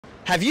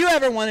Have you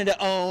ever wanted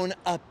to own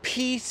a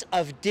piece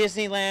of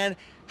Disneyland?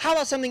 How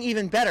about something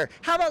even better?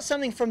 How about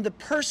something from the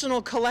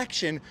personal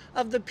collection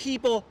of the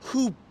people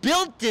who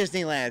built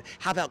Disneyland?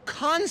 How about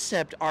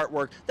concept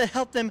artwork that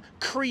helped them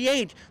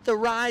create the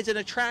rides and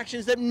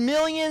attractions that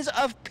millions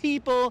of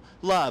people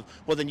love?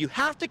 Well, then you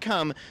have to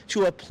come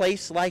to a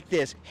place like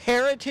this.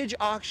 Heritage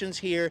Auctions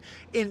here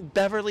in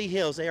Beverly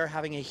Hills. They are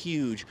having a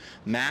huge,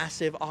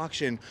 massive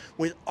auction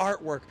with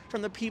artwork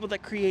from the people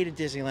that created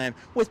Disneyland,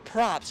 with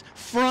props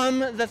from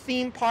the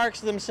theme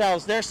parks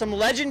themselves. There's some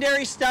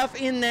legendary stuff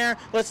in there.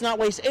 Let's not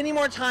waste any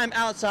more time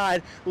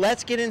outside.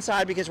 Let's get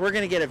inside because we're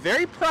going to get a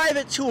very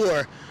private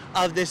tour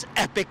of this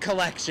epic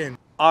collection.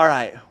 All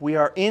right, we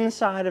are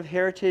inside of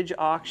Heritage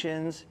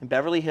Auctions in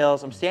Beverly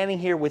Hills. I'm standing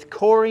here with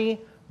Corey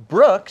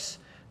Brooks,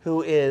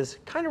 who is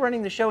kind of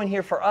running the show in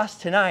here for us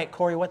tonight.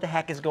 Corey, what the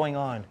heck is going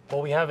on?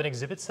 Well, we have an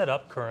exhibit set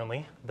up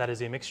currently that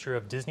is a mixture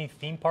of Disney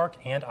theme park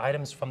and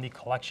items from the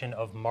collection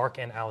of Marc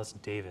and Alice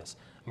Davis.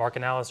 Marc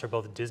and Alice are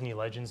both Disney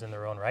legends in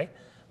their own right.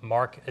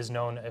 Marc is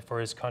known for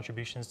his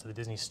contributions to the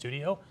Disney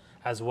studio,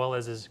 as well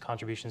as his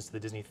contributions to the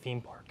Disney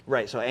theme park.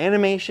 Right, so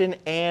animation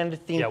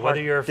and theme park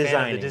whether you're a fan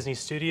designing. of the Disney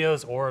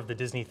studios or of the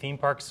Disney theme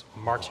parks,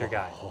 Marc's your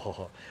guy.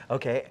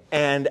 Okay,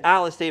 and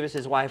Alice Davis,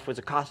 his wife, was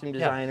a costume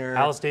designer.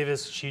 Yeah. Alice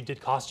Davis, she did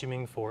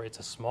costuming for It's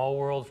a Small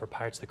World, for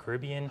Pirates of the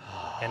Caribbean,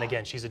 and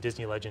again, she's a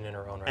Disney legend in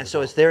her own right. And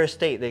so it's their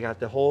estate. They got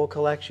the whole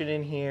collection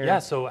in here. Yeah,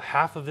 so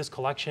half of this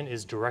collection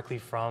is directly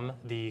from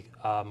the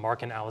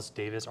Marc and Alice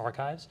Davis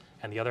archives,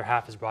 and the other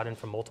half is brought in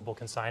from multiple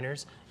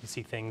consigners. You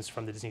see things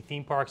from the Disney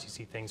theme parks, you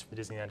see things from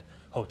the Disneyland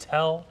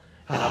Hotel,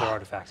 and other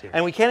artifacts here.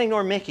 And we can't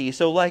ignore Mickey.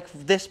 So like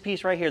this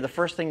piece right here, the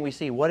first thing we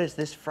see, what is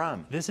this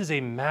from? This is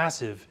a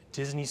massive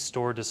Disney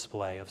store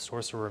display of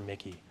Sorcerer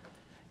Mickey.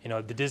 You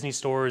know, the Disney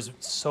store is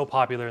so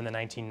popular in the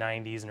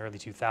 1990s and early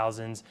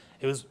 2000s.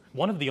 It was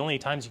one of the only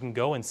times you can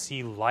go and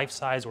see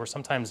life-size or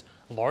sometimes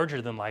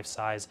larger than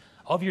life-size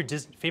of your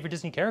favorite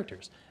Disney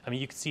characters. I mean,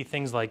 you can see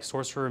things like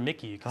Sorcerer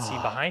Mickey. You can see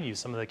behind you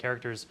some of the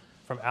characters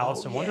from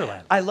Alice in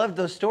Wonderland. I loved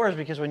those stores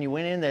because when you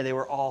went in there, they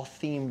were all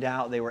themed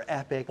out. They were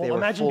epic. Well, they were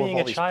imagine full being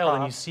of all a child these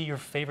and you props. see your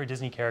favorite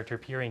Disney character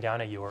peering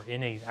down at you or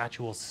in an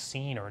actual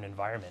scene or an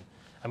environment.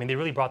 I mean, they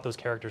really brought those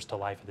characters to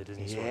life at the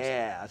Disney stores.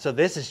 Yeah, so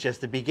this is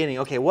just the beginning.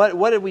 Okay,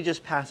 what did we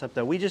just pass up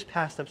though? We just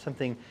passed up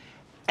something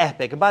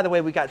epic. And by the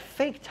way, we got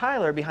fake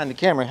Tyler behind the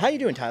camera. How you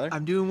doing, Tyler?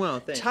 I'm doing well,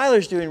 thanks.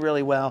 Tyler's doing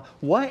really well.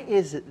 What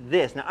is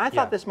this? Now, I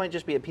thought this might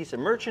just be a piece of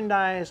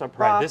merchandise, a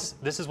prop. Right,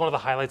 this is one of the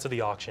highlights of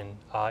the auction.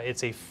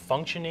 It's a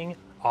functioning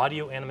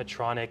audio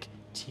animatronic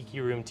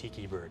Tiki Room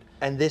Tiki Bird.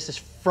 And this is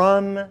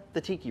from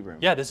the Tiki Room?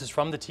 Yeah, this is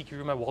from the Tiki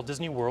Room at Walt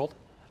Disney World.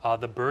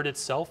 The bird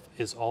itself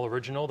is all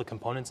original. The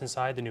components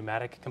inside, the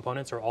pneumatic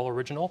components, are all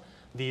original.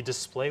 The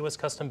display was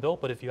custom built,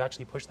 but if you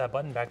actually push that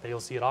button back there, you'll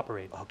see it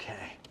operate.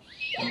 Okay.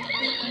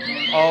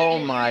 Oh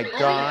my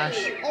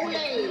gosh.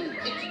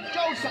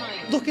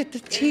 Look at the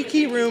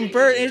Tiki Room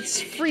bird.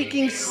 It's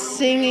freaking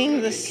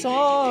singing the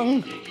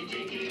song.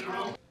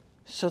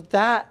 So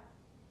that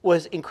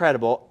was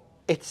incredible.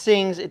 It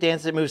sings, it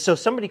dances, it moves. So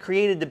somebody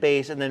created the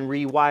base and then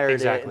rewired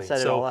it and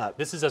set it all up.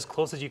 This is as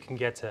close as you can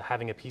get to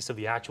having a piece of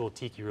the actual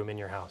Tiki Room in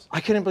your house.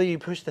 I couldn't believe you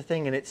pushed the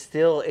thing and it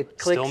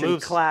clicks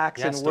and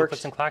clacks and still works.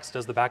 Clicks and clacks,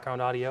 does the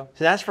background audio.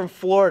 So that's from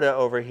Florida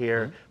over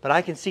here, but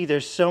I can see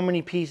there's so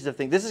many pieces of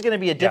things. This is going to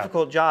be a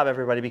difficult job,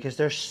 everybody, because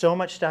there's so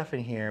much stuff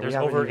in here. There's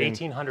over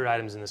 1,800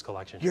 items in this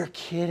collection. You're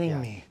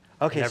kidding me.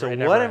 Okay, so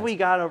never what have ends. we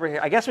got over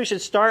here? I guess we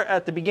should start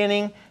at the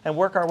beginning and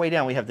work our way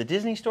down. We have the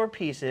Disney Store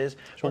pieces.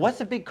 Sure. But what's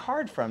the big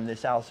card from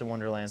this Alice in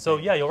Wonderland So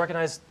thing? yeah, you'll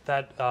recognize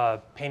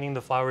that Painting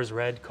the Flowers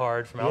Red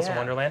card from Alice in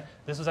Wonderland.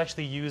 This was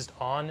actually used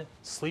on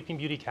Sleeping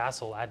Beauty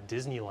Castle at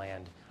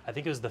Disneyland. I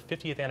think it was the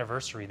 50th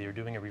anniversary. They were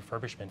doing a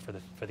refurbishment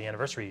for the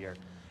anniversary year.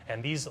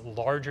 And these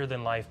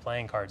larger-than-life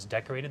playing cards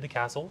decorated the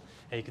castle.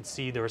 And you can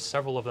see there were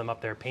several of them up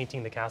there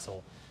painting the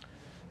castle.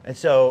 And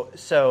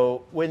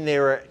so when they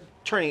were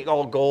turning it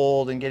all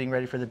gold and getting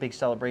ready for the big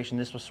celebration,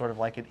 this was sort of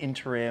like an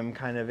interim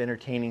kind of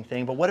entertaining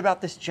thing. But what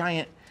about this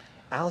giant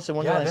Alice in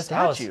Wonderland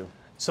statue?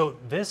 So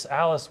this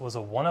Alice was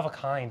a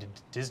one-of-a-kind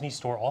Disney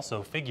Store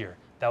also figure.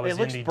 That was It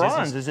looks in the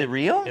bronze. Disney. Is it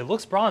real? It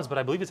looks bronze, but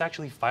I believe it's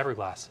actually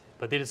fiberglass.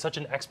 But they did such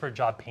an expert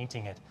job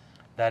painting it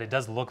that it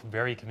does look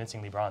very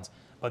convincingly bronze.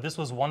 But this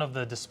was one of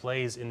the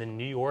displays in the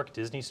New York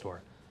Disney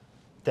Store.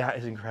 That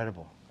is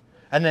incredible.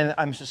 And then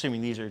I'm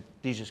assuming these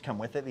just come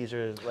with it. These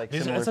are like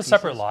similar It's a pieces?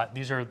 separate lot.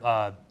 These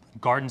are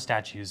garden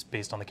statues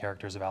based on the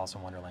characters of Alice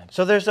in Wonderland.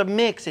 So there's a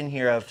mix in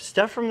here of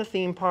stuff from the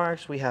theme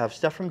parks. We have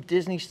stuff from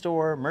Disney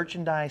Store,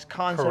 merchandise,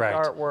 concept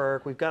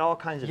artwork. We've got all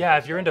kinds of. Yeah,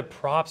 if you're into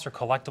props or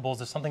collectibles,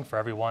 there's something for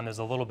everyone. There's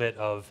a little bit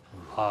of,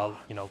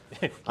 you know,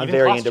 I'm even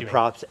very costuming. into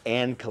props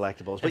and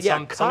collectibles. But And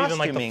yeah, some even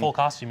like the full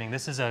costuming.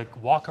 This is a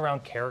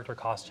walk-around character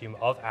costume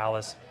of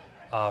Alice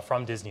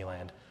from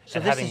Disneyland. So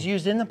this is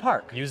used in the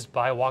park? Used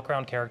by a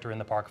walk-around character in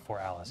the park for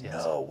Alice,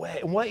 yes. No way.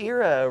 And what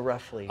era,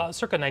 roughly?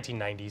 Circa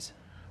 1990s.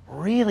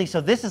 Really?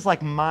 So this is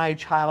like my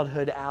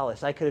childhood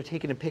Alice. I could have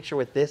taken a picture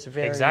with this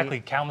very... Exactly.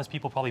 Countless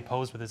people probably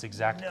posed with this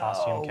exact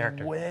costume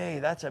character. No way.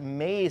 That's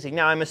amazing.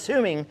 Now, I'm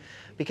assuming,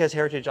 because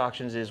Heritage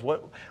Auctions is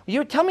what,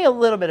 you tell me a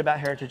little bit about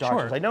Heritage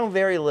Auctions. Sure. I know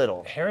very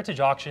little. Heritage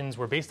Auctions,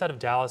 we're based out of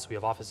Dallas. We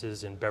have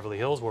offices in Beverly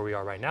Hills, where we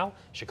are right now,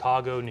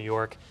 Chicago, New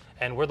York,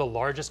 and we're the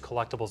largest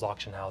collectibles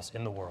auction house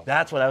in the world.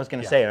 That's what I was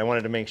going to say, and I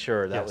wanted to make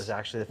sure that was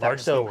actually the fact.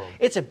 Largest in the So world.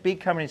 it's a big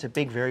company, it's a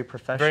big, very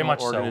professional Very much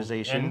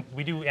organization. so. And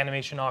we do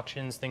animation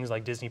auctions, things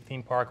like Disney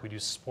theme park, we do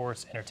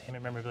sports,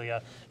 entertainment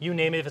memorabilia. You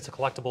name it, if it's a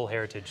collectible,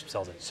 Heritage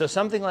sells it. So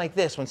something like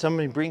this, when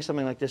somebody brings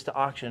something like this to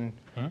auction,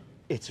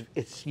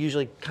 it's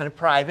usually kind of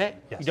private.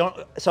 Yes. You don't.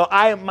 So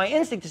my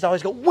instinct is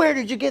always go, where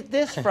did you get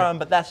this from?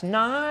 But that's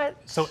not.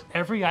 So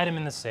every item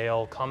in the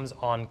sale comes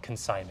on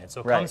consignment.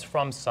 So it comes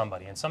from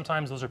somebody. And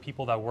sometimes those are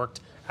people that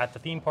worked at the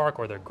theme park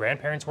or their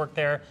grandparents worked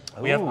there.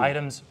 We have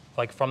items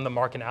like from the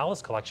Marc and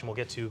Alice collection we'll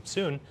get to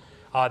soon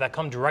that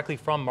come directly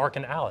from Marc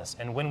and Alice.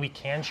 And when we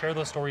can share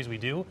those stories, we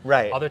do.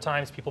 Right. Other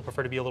times people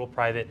prefer to be a little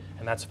private,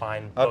 and that's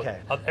fine. Okay.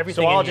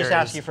 Everything so I'll in just here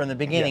ask is- you from the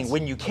beginning, Yes.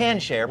 when you can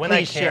share, When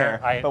please I can,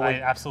 share. I But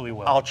absolutely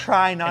will. I'll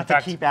try not In to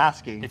fact, keep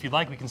asking. If you'd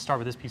like, we can start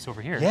with this piece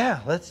over here. Yeah,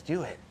 let's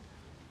do it.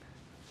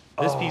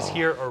 This piece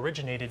here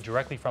originated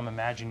directly from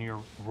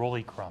Imagineer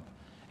Rolly Crump.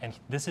 And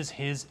this is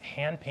his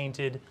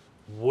hand-painted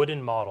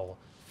wooden model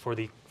for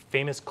the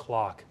famous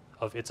clock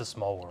of It's a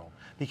Small World.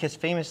 Because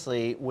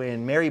famously,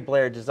 when Mary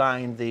Blair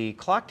designed the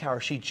clock tower,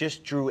 she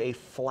just drew a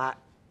flat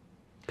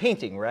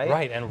painting, right?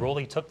 Right, and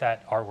Rolly took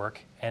that artwork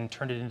and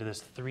turned it into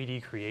this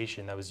 3D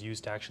creation that was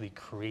used to actually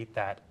create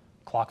that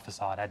clock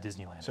facade at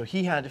Disneyland. So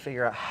he had to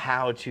figure out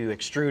how to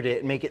extrude it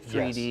and make it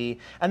 3D.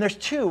 And there's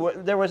two.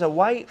 There was a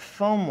white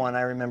foam one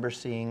I remember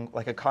seeing,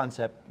 like a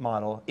concept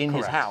model in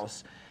his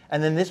house.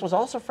 And then this was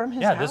also from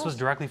his house? Yeah, this was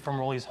directly from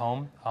Rolly's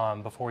home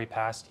before he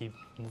passed.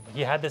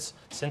 He had this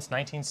since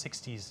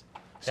 1960s.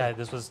 Yeah,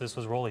 this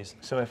was Rolly's.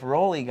 So if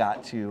Rolly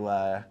got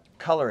to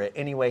color it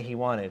any way he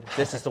wanted,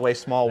 this is the way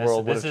Small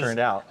World would have turned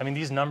out. I mean,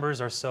 these numbers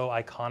are so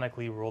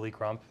iconically Rolly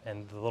Crump,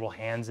 and the little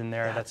hands in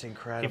there. That's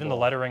incredible. Even the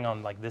lettering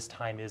on like this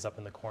time is up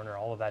in the corner.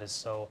 All of that is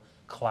so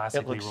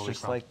classically It looks Rolly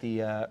just Crump. like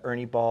the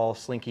Ernie Ball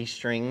Slinky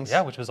Strings.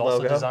 Yeah, which was also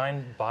logo.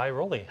 designed by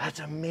Rolly.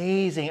 That's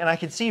amazing. And I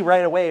can see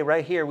right away,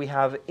 right here, we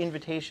have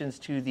invitations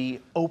to the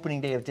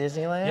opening day of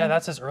Disneyland. Yeah,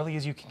 that's as early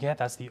as you can get.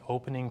 That's the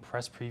opening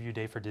press preview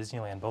day for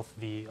Disneyland. Both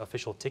the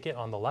official ticket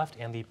on the left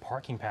and the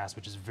parking pass,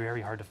 which is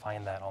very hard to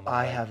find that on the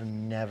I right. have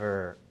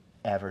never,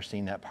 ever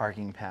seen that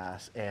parking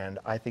pass. And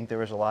I think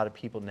there is a lot of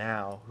people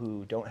now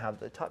who don't have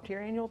the top tier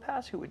annual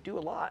pass who would do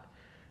a lot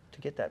to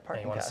get that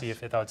parking You want pass. to see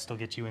if that would still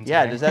get you in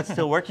Yeah, today? does that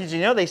still work? Because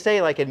you know they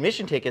say like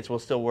admission tickets will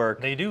still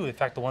work. They do. In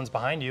fact, the ones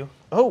behind you,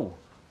 Oh,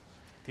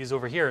 these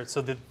over here.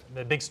 So the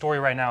big story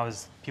right now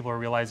is people are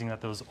realizing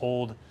that those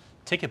old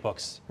ticket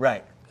books,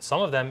 right.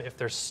 some of them, if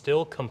they're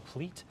still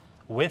complete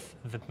with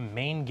the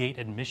main gate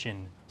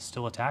admission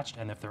still attached,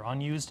 and if they're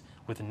unused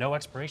with no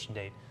expiration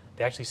date,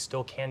 they actually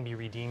still can be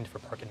redeemed for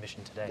park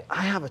admission today.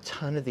 I have a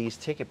ton of these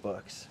ticket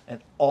books, and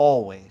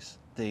always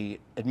the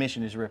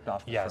admission is ripped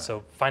off the Yeah, front.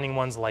 so finding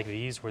ones like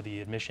these where the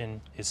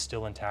admission is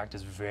still intact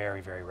is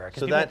very, very rare.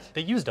 So Because that's-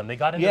 they used them, they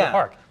got into the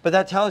park. But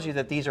that tells you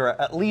that these are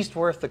at least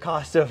worth the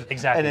cost of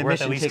Exactly, an worth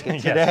at admission least- ticket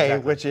yes, today,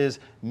 exactly. which is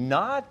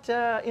not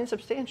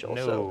insubstantial.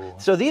 No.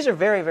 So these are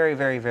very, very,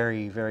 very,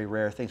 very, very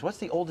rare things. What's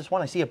the oldest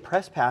one? I see a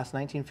press pass,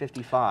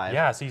 1955.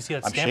 Yeah, so you see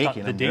that I'm stamped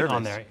shaking, the I'm date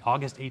on nervous. there,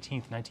 August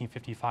 18th,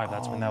 1955.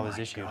 That's when that was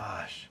issued.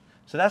 Gosh.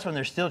 So that's when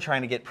they're still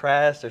trying to get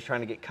press, they're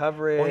trying to get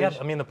coverage. Well, yeah,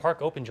 I mean, the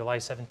park opened July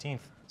 17th,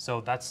 so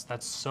that's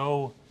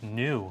so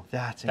new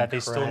That's that they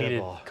still needed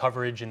incredible.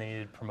 coverage and they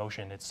needed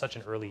promotion. It's such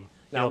an early.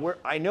 Now,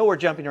 I know we're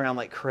jumping around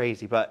like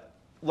crazy, but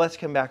let's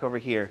come back over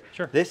here.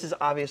 Sure. This is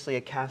obviously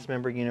a cast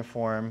member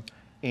uniform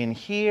in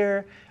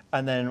here.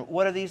 And then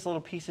what are these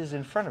little pieces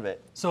in front of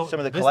it? So some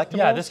of the this, collectibles?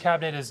 Yeah, this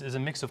cabinet is a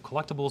mix of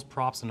collectibles,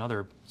 props, and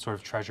other sort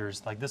of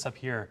treasures. Like this up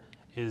here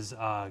is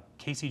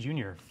Casey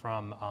Jr.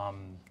 from.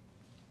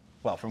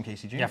 Well, from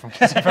Casey Jr. Yeah, from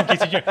Casey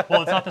Jr.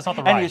 Well, that's not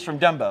the ride. And he's from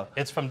Dumbo.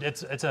 It's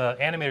a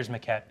animator's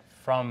maquette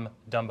from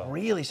Dumbo.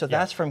 Really? So Yeah.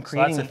 that's from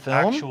creating so the that's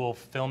film? an actual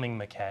filming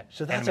maquette.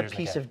 So that's a animator's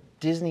piece maquette. of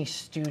Disney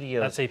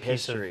Studios That's a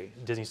piece history.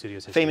 of Disney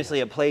Studios history. Famously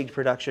a plagued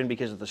production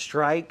because of the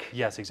strike.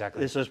 Yes,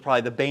 exactly. This was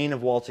probably the bane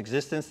of Walt's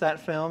existence, that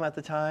film at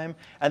the time.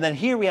 And then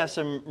here we have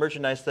some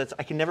merchandise that's,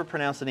 I can never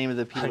pronounce the name of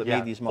the people that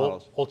made these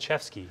models.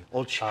 Olszewski.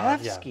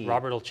 Olszewski. Yeah,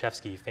 Robert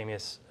Olszewski,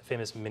 famous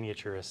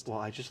miniaturist. Well,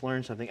 I just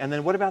learned something. And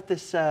then what about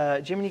this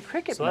Jiminy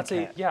Cricket So that's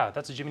maquette?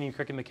 that's a Jiminy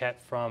Cricket maquette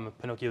from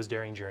Pinocchio's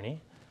Daring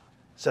Journey.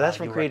 So that's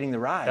from you're creating right. the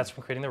ride. That's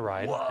from creating the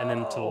ride. And then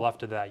to the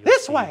left of that, you'll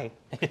This see, way!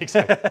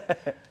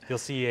 Exactly. You'll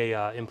see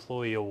a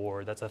employee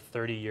award. That's a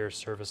 30-year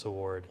service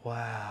award.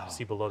 Wow.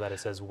 See below that it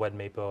says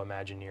Wedmapo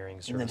Imagineering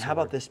Service And then how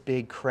about Award. this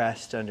big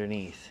crest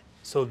underneath?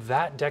 So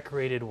that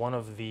decorated one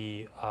of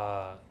the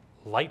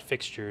light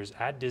fixtures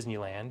at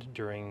Disneyland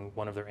during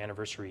one of their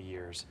anniversary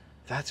years.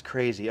 That's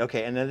crazy.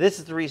 Okay, and then this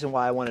is the reason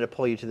why I wanted to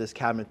pull you to this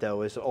cabinet,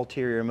 though, is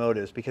ulterior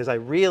motives, because I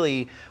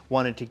really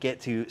wanted to get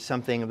to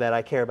something that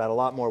I care about a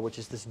lot more, which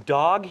is this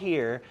dog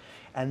here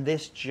and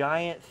this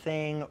giant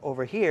thing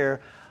over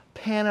here.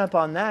 Pan up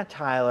on that,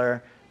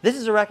 Tyler. This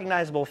is a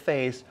recognizable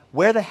face.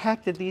 Where the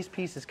heck did these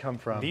pieces come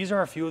from? These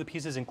are a few of the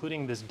pieces,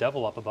 including this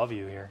devil up above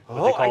you here. What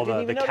Oh, they call I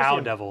didn't even the notice cow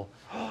him. devil.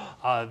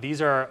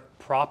 These are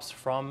props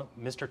from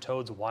Mr.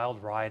 Toad's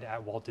Wild Ride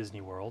at Walt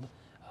Disney World.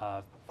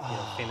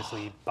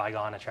 Famously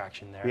bygone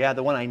attraction there. Yeah,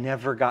 the one I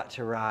never got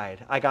to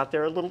ride. I got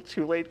there a little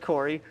too late,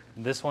 Corey.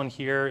 This one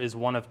here is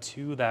one of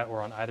two that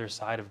were on either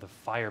side of the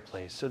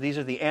fireplace. So these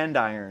are the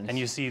andirons. And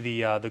you see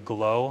the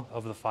glow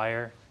of the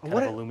fire kind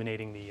What of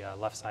illuminating the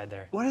left side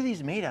there. What are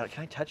these made out of?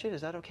 Can I touch it?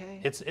 Is that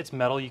okay? It's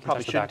metal. You can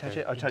Probably touch the back shouldn't touch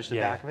there. it. I'll touch the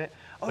Yeah. back of it.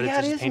 Oh, But yeah,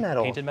 it's it just is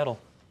metal. painted metal.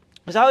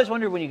 Because I always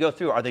wondered when you go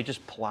through, are they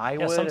just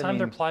plywood? Yeah, sometimes I mean-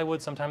 they're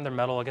plywood, sometimes they're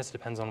metal. I guess it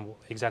depends on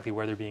exactly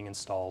where they're being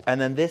installed.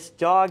 And then this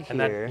dog And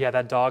here.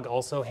 that dog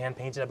also hand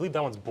painted. I believe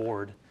that one's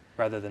board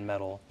rather than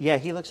metal. Yeah,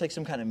 he looks like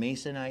some kind of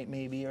masonite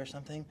maybe or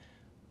something.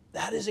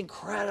 That is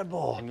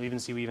incredible. And you even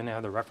see we even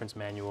have the reference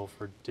manual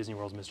for Disney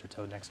World's Mr.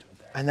 Toad next to it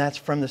there. And that's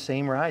from the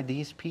same ride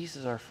these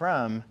pieces are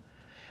from.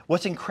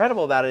 What's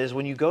incredible about it is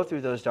when you go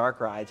through those dark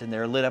rides and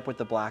they're lit up with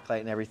the black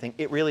light and everything,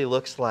 it really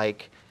looks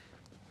like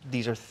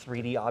these are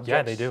 3D objects.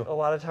 Yeah, they do. A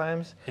lot of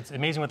times. It's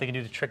amazing what they can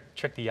do to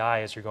trick the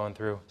eye as you're going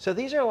through. So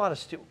these are a lot of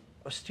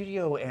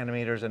studio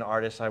animators and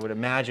artists, I would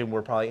imagine,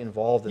 were probably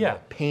involved in the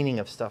painting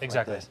of stuff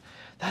Exactly. like this.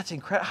 That's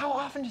incredible. How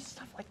often does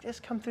stuff like this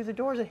come through the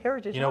doors at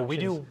heritage auctions? We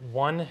do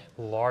one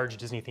large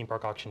Disney theme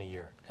park auction a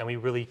year, and we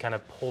really kind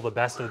of pull the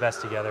best of the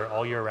best together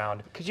all year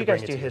round. Because you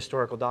guys do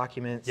historical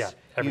documents. Yeah,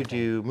 you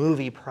do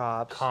movie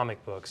props.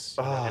 comic books,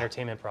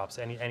 entertainment props,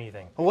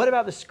 anything. Well, what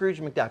about the Scrooge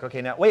McDuck?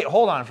 Okay, now wait,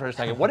 hold on for a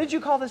second. What did you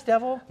call this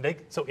devil?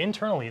 So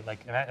internally,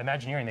 like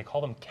Imagineering, they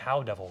call them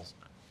cow devils.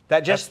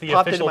 That just That's the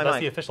popped official- into my that's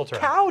mind. the official term.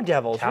 Cow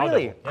devils, Cow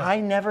really? devil, yeah.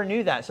 I never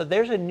knew that. So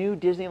there's a new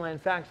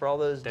Disneyland fact for all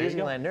those There you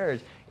go. Disneyland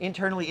nerds.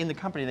 Internally in the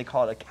company, they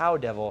call it a cow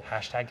devil.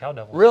 Hashtag cow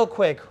devil. Real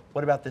quick,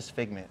 what about this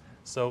Figment?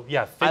 So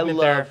yeah, I Figment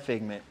love there.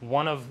 Figment.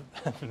 One of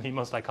the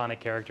most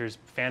iconic characters,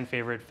 fan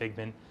favorite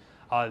Figment.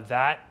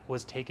 That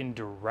was taken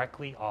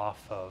directly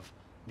off of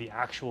the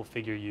actual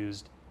figure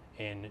used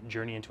in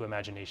Journey into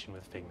Imagination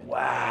with Figment.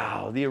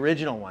 Wow, the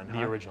original one,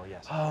 The original,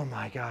 yes. Oh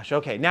my gosh.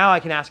 Okay, now I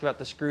can ask about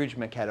the Scrooge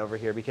maquette over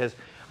here because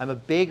I'm a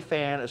big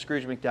fan of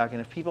Scrooge McDuck,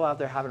 and if people out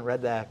there haven't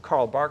read the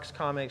Carl Barks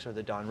comics or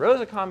the Don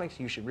Rosa comics,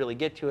 you should really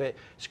get to it.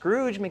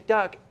 Scrooge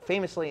McDuck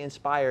famously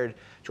inspired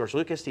George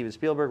Lucas, Steven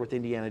Spielberg with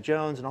Indiana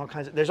Jones, and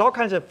there's all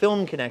kinds of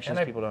film connections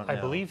people don't know. I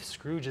believe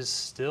Scrooge is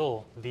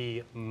still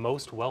the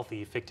most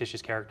wealthy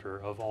fictitious character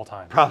of all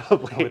time.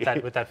 Probably.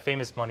 with that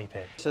famous money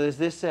pit. So is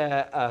this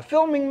a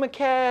filming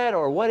maquette,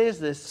 or what is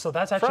this? So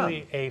that's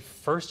actually a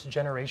first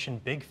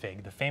generation Big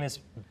Fig, the famous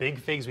Big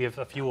Figs. We have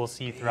a few we'll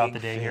see throughout the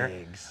day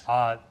Figs.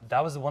 here.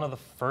 That was one of the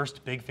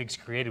first Big Figs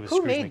created. Was Who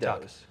Scrooge made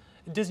McDuck. those?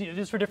 Disney,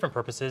 just for different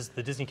purposes.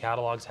 The Disney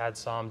catalogs had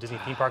some. Disney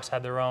theme parks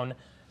had their own.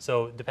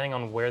 So depending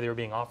on where they were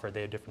being offered,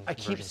 they had different I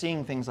keep versions.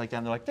 seeing things like that.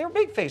 And they're like, they're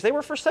Big Figs. They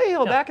were for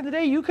sale back in the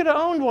day. You could have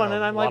owned one. No,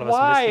 And I'm a lot like, of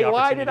us missed the why?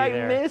 Why did I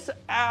opportunity there. miss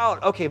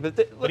out? Okay,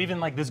 But even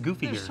like this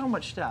Goofy there's here. so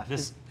much stuff.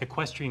 This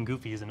equestrian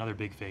Goofy is another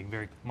Big Fig.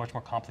 Much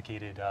more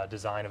complicated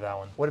design of that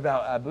one. What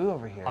about Abu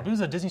over here?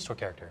 Abu's a Disney Store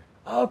character.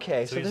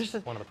 Okay, so he's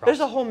there's one of the there's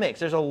a props. whole mix.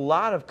 There's a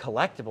lot of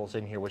collectibles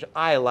in here, which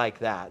I like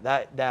that.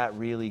 That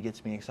really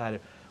gets me excited.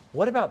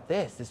 What about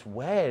this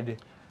wed?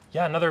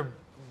 Yeah, another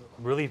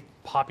really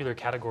popular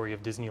category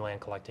of Disneyland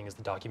collecting is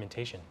the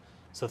documentation.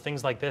 So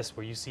things like this,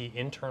 where you see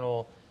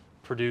internal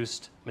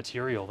produced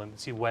material, and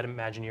see Wed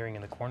Imagineering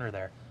in the corner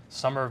there.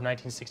 Summer of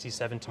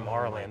 1967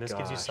 Tomorrowland. This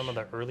gives you some of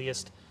the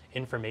earliest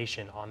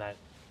information on that,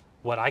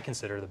 what I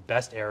consider the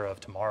best era of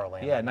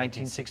Tomorrowland. Yeah, like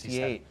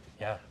 1968.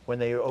 Yeah. When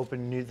they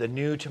opened the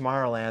new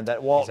Tomorrowland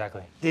that Walt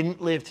Exactly.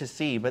 didn't live to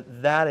see,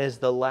 but that is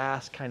the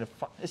last kind of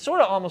it's sort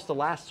of almost the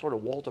last sort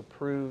of Walt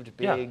approved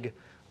big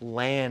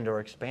land or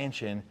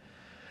expansion.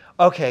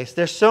 Okay, so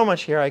there's so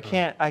much here. I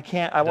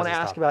want to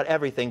ask stop. about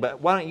everything,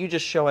 but why don't you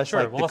just show us Sure,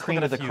 like well, the let's look cream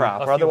at of a the few-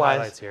 crop, a or few otherwise,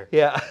 highlights here.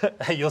 yeah.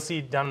 You'll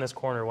see down in this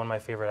corner one of my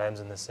favorite items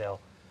in this sale.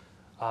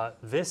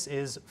 This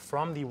is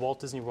from the Walt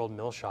Disney World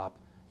Mill Shop.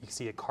 You can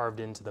see it carved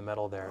into the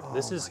metal there.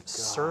 This is my gosh.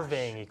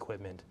 surveying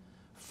equipment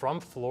from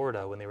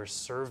Florida when they were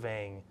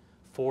surveying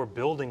for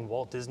building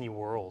Walt Disney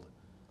World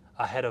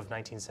ahead of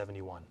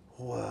 1971.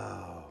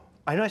 Whoa.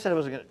 I know I said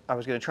I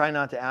was gonna try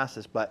not to ask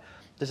this, but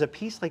does a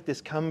piece like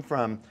this come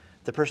from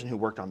the person who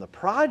worked on the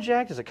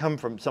project? Does it come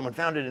from someone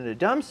found it in a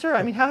dumpster?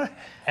 I mean,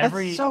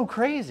 that's so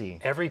crazy.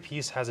 Every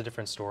piece has a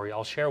different story.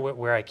 I'll share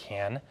where I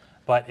can,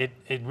 but it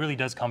really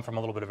does come from a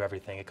little bit of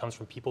everything. It comes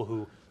from people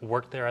who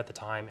worked there at the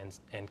time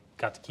and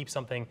got to keep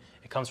something.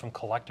 It comes from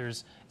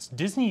collectors.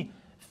 Disney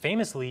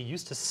famously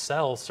used to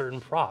sell certain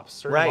props,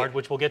 certain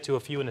which we'll get to a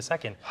few in a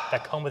second,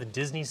 that come with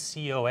Disney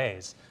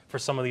COAs for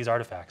some of these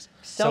artifacts.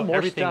 Sell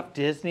more stuff,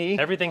 Disney.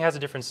 Everything has a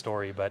different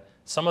story, but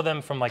some of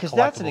them from like collectibles. Because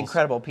that's an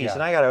incredible piece,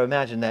 and I got to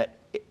imagine that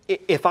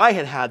if I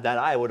had that,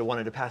 I would have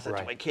wanted to pass it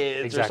to my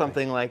kids or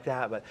something like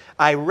that. But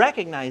I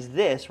recognize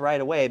this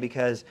right away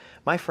because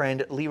my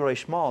friend Leroy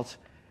Schmaltz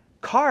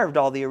carved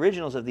all the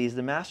originals of these,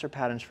 the master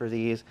patterns for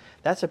these.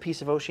 That's a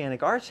piece of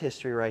oceanic arts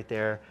history right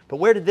there. But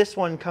where did this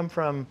one come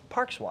from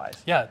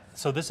parks-wise? Yeah,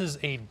 so this is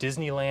a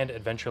Disneyland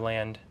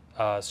Adventureland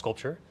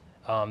sculpture.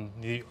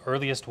 The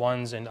earliest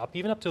ones, and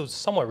even up to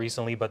somewhat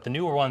recently, but the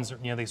newer ones,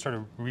 they sort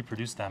of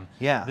reproduced them.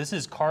 Yeah. This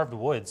is carved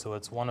wood, so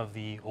it's one of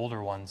the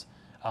older ones.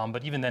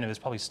 But even then, it was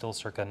probably still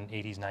circa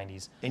 80s,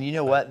 90s. And you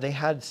know what? They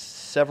had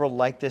several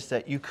like this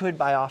that you could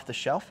buy off the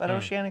shelf at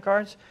Oceanic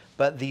Arts,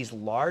 but these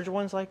large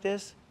ones like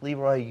this,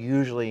 Leroy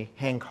usually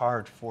hand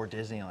carved for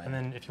Disneyland. And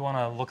then if you want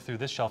to look through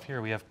this shelf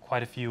here, we have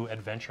quite a few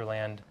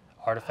Adventureland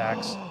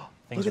artifacts,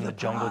 things from the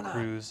Jungle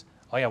Cruise.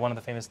 Oh yeah, one of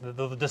the famous,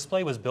 the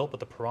display was built, but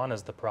the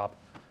piranha's the prop.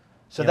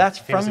 So that's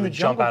from famously the would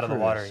jump Jungle out of the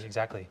water, Cruise.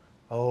 exactly.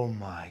 Oh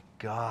my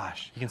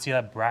gosh. You can see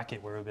that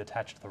bracket where it would be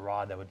attached to the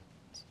rod that would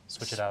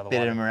switch it out of the Spit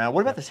water. him around.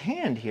 What about this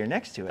hand here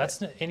next to it?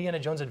 That's Indiana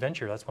Jones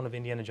Adventure. That's one of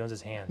Indiana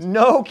Jones's hands.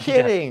 No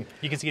kidding. Yeah.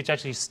 You can see it's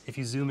actually, if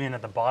you zoom in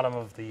at the bottom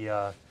of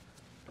the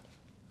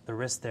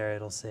wrist there,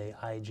 it'll say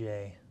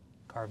IJ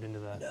carved into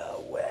the.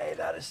 No way.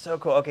 That is so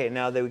cool. Okay,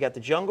 now we got the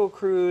Jungle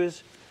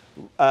Cruise,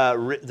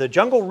 the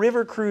Jungle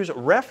River Cruise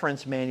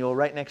reference manual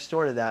right next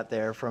door to that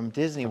there from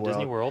Disney World.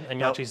 Disney World, and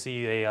you actually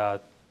see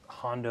a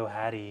Hondo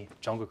Hattie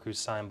Jungle Cruise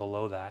sign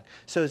below that.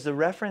 So is the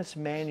reference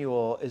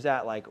manual, is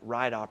that like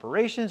ride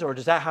operations, or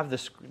does that have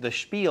the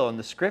spiel and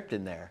the script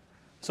in there?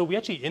 So we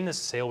actually, in this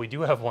sale, we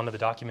do have one of the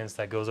documents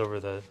that goes over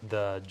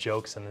the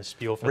jokes and the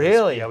spiel for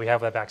Really? this. Yeah, we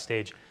have that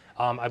backstage.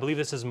 I believe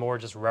this is more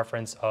just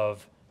reference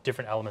of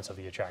different elements of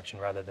the attraction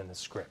rather than the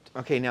script.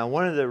 Okay, now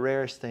one of the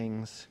rarest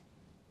things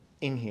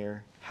in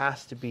here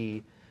has to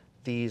be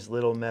these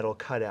little metal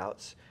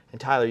cutouts. And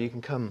Tyler, you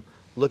can come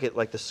look at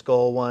like the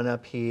skull one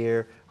up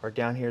here, or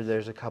down here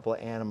there's a couple of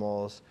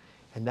animals.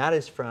 And that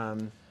is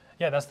from...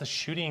 Yeah, that's the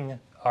shooting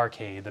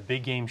arcade, the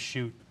big game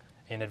shoot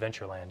in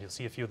Adventureland. You'll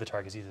see a few of the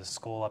targets. You see the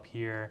skull up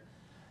here.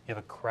 You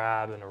have a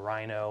crab and a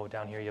rhino.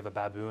 Down here you have a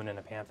baboon and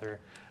a panther.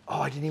 Oh,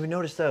 I didn't even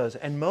notice those.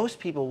 And most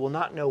people will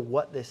not know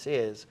what this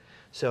is.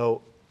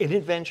 So in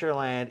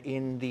Adventureland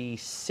in the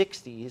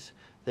 60s,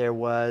 there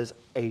was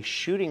a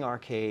shooting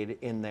arcade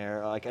in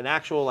there, like an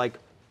actual like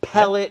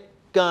pellet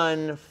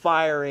gun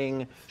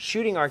firing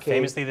shooting arcade.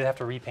 Famously, they'd have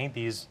to repaint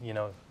these,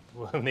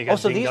 when they got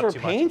so dinged these up were too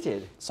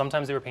painted? Much.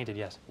 Sometimes they were painted,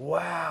 yes.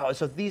 Wow,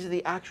 so these are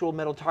the actual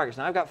metal targets.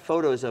 Now I've got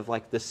photos of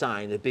like the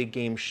sign, the big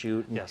game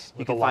shoot. And Yes, you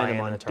with can the find them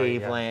lion on and the target,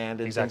 Dave yeah. Land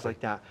and Exactly. things like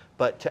that.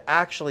 But to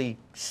actually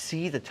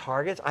see the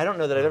targets, I don't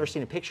know that I've ever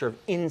seen a picture of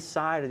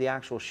inside of the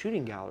actual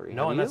shooting gallery.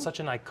 No, Have and you? that's such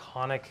an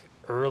iconic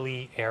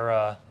early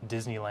era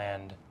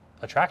Disneyland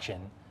attraction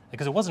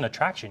because it was an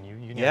attraction.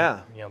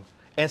 Yeah.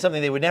 And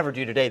something they would never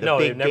do today, the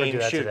big they'd never game do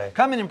that shoot. today.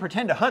 Come in and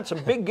pretend to hunt some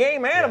big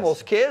game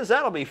animals, kids.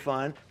 That'll be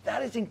fun.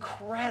 That is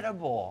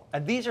incredible.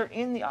 And these are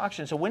in the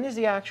auction. So when is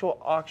the actual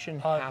auction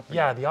happen?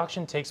 Yeah, the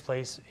auction takes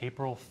place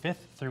April 5th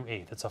through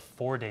 8th. It's a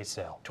 4-day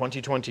sale.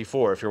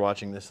 2024, if you're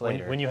watching this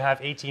later. When you have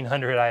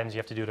 1,800 items, you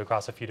have to do it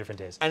across a few different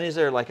days. And is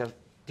there like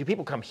do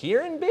people come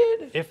here and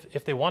bid?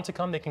 If they want to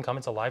come, they can come.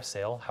 It's a live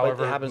sale.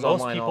 However, happens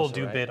most online people also,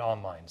 do right? bid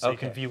online. So you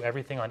can Okay. view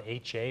everything on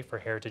HA for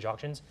Heritage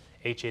Auctions,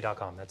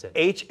 ha.com. That's it.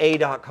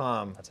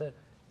 HA.com. That's it.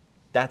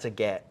 That's a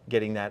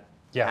getting that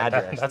Yeah,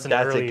 address. that's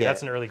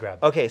an early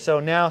grab. Okay, so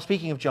now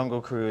speaking of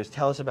Jungle Cruise,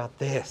 tell us about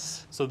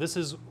this. So this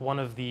is one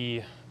of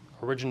the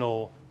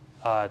original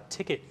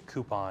ticket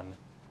coupon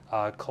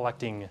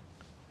collecting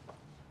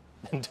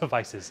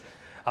devices.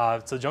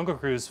 So Jungle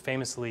Cruise,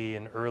 famously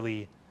an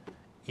early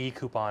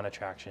e-coupon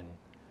attraction.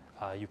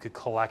 You could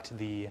collect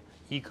the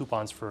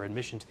e-coupons for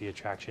admission to the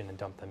attraction and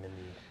dump them in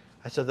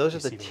the... So those are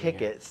the receiving area.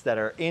 tickets that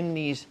are in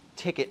these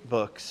ticket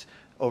books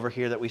over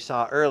here that we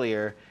saw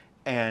earlier,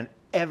 and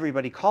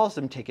everybody calls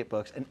them ticket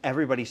books, and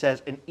everybody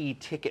says an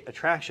e-ticket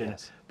attraction.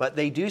 Yes. But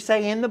they do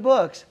say in the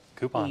books,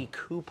 Coupon.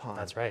 e-coupon.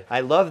 That's right.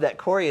 I love that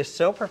Corey is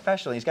so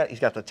professional. He's got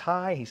the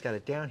tie, he's got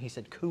it down. He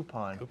said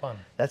coupon. Coupon.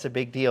 That's a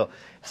big deal.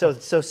 So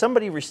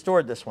somebody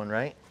restored this one,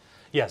 right?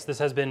 Yes, this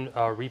has been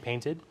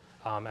repainted,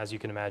 as you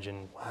can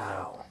imagine.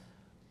 Wow.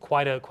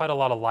 Quite a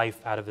lot of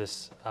life out of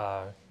this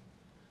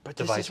But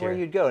this device is where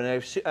here. you'd go,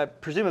 and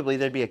presumably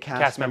there'd be a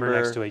cast member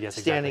next to it, yes,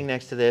 standing exactly.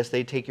 next to this.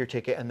 They'd take your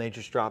ticket and they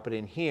just drop it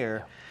in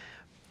here.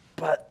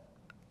 But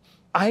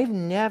I've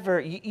never.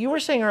 You were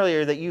saying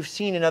earlier that you've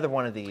seen another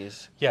one of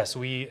these. Yes,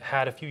 we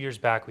had a few years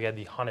back. We had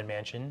the Haunted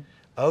Mansion.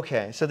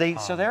 Okay, so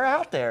they're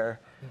out there.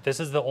 This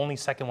is the only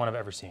second one I've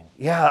ever seen.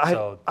 Yeah,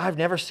 So I've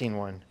never seen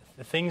one.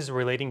 the things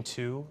relating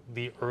to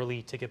the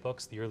early ticket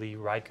books, the early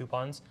ride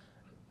coupons,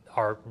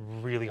 are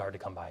really hard to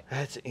come by.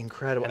 That's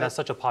incredible. And that's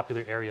such a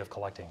popular area of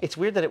collecting. It's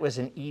weird that it was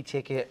an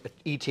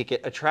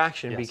e-ticket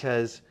attraction Yes.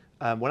 because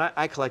when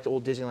I collect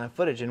old Disneyland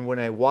footage, and when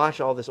I watch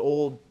all this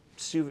old,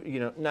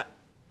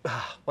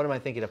 what am I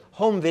thinking of?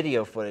 Home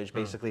video footage,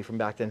 basically from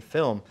back then,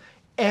 film.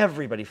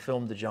 Everybody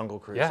filmed the Jungle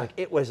Cruise. Yeah. Like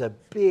it was a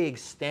big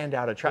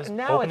standout attraction.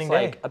 Now it's opening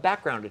like day. a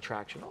background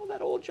attraction. Oh,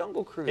 that old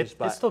Jungle Cruise.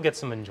 It still gets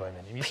some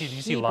enjoyment. You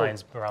see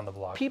lines around the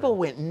block. People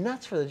went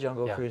nuts for the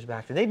Jungle Yeah. Cruise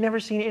back then. They'd never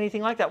seen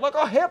anything like that. Look,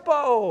 a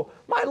hippo,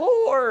 my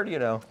lord,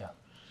 Yeah.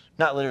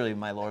 Not literally,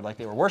 my lord, like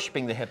they were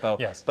worshiping the hippo,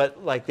 Yes.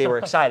 but like they were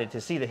excited to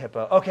see the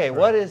hippo. Okay,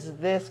 what is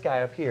this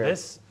guy up here?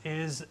 This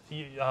is,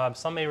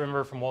 some may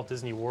remember from Walt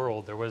Disney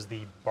World, there was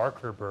the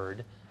Barker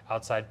bird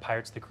outside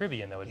Pirates of the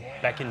Caribbean that would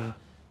beckon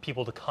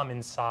people to come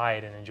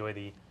inside and enjoy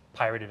the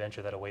pirate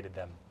adventure that awaited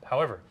them.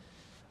 However,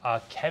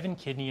 Kevin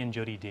Kidney and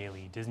Jody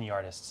Daly, Disney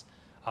artists,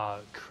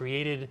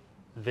 created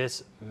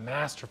this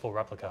masterful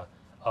replica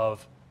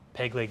of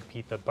Peg-Leg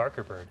Pete the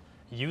Barker Bird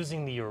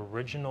using the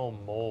original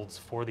molds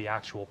for the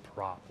actual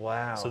prop.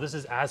 Wow. So this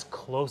is as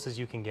close as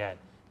you can get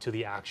to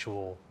the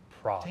actual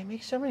prop. They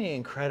make so many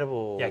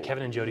incredible,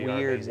 Kevin and Jody are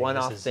weird amazing.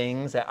 one-off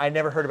things that I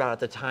never heard about at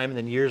the time, and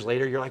then years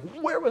later, you're like,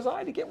 where was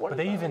I to get one But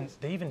of those?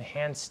 they even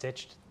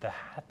hand-stitched the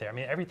hat there. I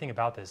mean, everything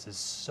about this is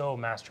so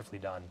masterfully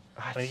done.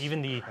 I mean,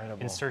 even the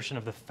insertion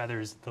of the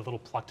feathers, the little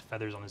plucked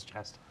feathers on his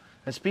chest.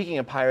 And speaking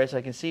of pirates,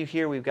 I can see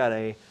here we've got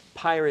a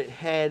pirate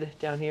head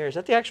down here. Is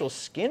that the actual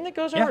skin that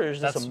goes over, or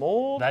is this a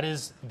mold? That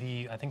is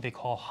the, I think they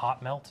call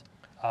hot melt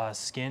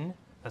skin.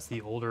 That's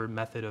the older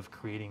method of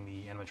creating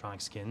the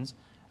animatronic skins.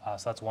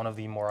 So that's one of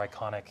the more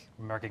iconic,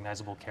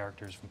 recognizable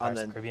characters from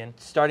Pirates of the Caribbean.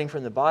 Starting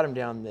from the bottom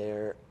down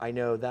there, I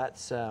know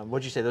that's,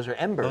 what'd you say, those are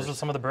embers? Those are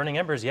some of the burning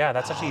embers, yeah.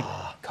 That's actually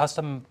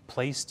custom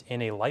placed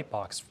in a light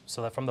box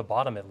so that from the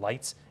bottom it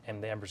lights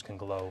and the embers can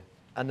glow.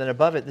 And then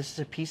above it, this is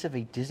a piece of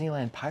a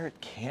Disneyland pirate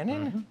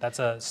cannon? Mm-hmm. That's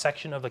a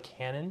section of a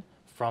cannon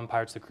from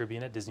Pirates of the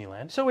Caribbean at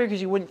Disneyland. So weird,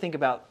 because you wouldn't think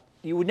about,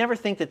 you would never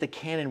think that the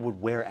cannon would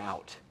wear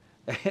out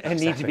and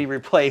need to be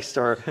replaced,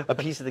 or a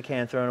piece of the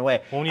cannon thrown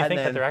away. Well, when you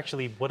think that they're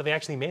actually, what are they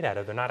actually made out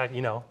of? They're not,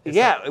 you know.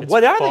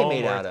 What are they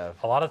made out of?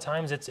 A lot of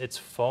times it's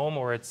foam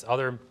or it's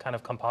other kind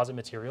of composite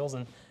materials,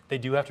 and they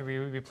do have to be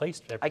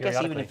replaced periodically. I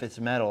guess even if it's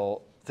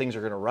metal, things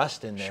are going to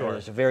rust in there. Sure.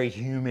 There's a very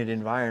humid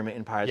environment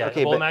in Pirates. Yeah,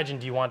 okay, well, but imagine,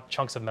 do you want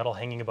chunks of metal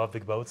hanging above the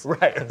boats?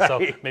 Right.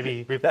 So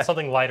maybe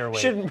something lighter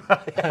weight.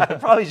 It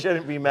probably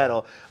shouldn't be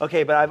metal.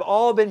 Okay, but I've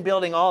all been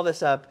building all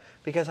this up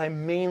because I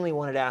mainly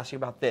wanted to ask you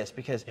about this,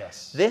 because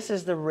this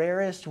is the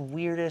rarest,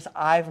 weirdest,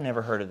 I've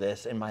never heard of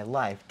this in my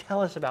life.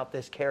 Tell us about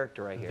this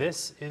character right here.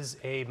 This is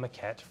a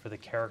maquette for the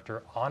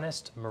character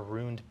Honest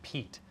Marooned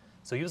Pete.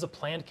 So he was a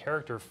planned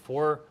character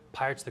for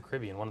Pirates of the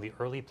Caribbean, one of the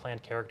early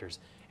planned characters.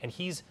 And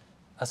he's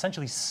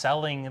essentially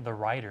selling the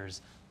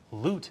riders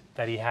loot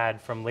that he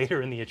had from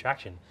later in the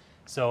attraction.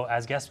 So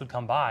as guests would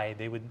come by,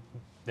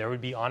 there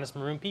would be Honest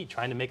Marooned Pete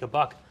trying to make a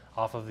buck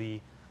off of the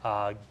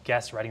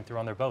guests riding through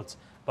on their boats.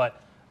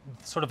 But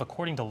sort of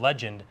according to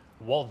legend,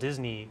 Walt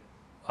Disney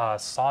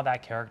saw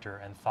that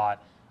character and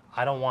thought,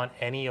 I don't want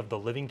any of the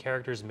living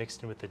characters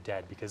mixed in with the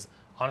dead, because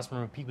Honest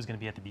Marooned Pete was going to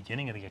be at the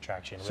beginning of the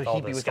attraction with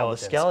all the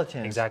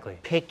skeletons. Exactly.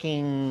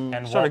 Picking,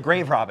 and sort of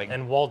grave robbing.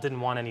 And Walt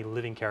didn't want any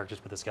living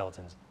characters with the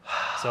skeletons.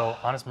 So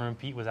Honest Marooned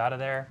Pete was out of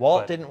there.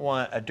 Walt didn't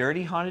want a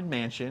dirty haunted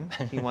mansion.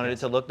 He wanted it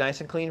to look nice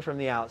and clean from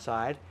the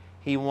outside.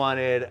 He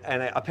wanted,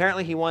 and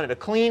apparently he wanted a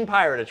clean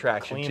pirate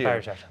attraction too. Pirate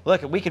attraction.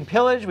 Look, we can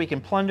pillage, we can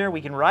plunder,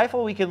 we can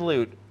rifle, we can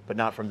loot, but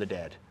not from the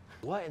dead.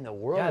 What in the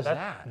world is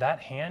that? That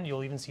hand,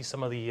 you'll even see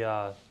some of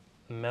the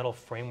metal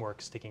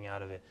framework sticking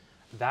out of it.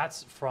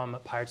 That's from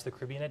Pirates of the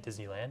Caribbean at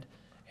Disneyland,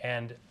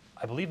 and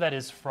I believe that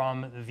is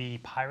from the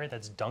pirate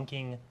that's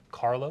dunking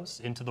Carlos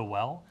into the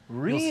well.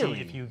 Really? You'll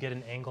see if you get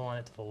an angle on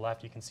it to the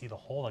left, you can see the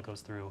hole that goes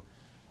through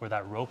where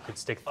that rope could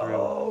stick through.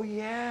 Oh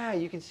yeah,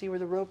 you can see where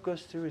the rope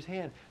goes through his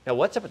hand. Now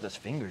what's up with those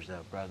fingers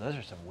though, bro? Those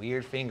are some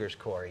weird fingers,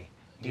 Corey.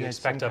 Do you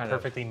expect a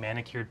perfectly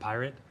manicured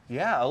pirate?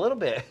 Yeah, a little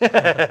bit.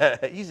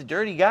 He's a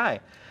dirty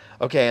guy.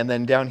 Okay, and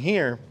then down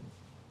here,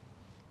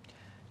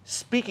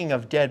 speaking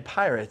of dead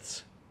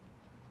pirates,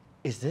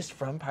 is this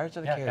from Pirates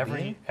of the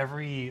Caribbean?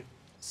 Every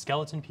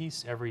skeleton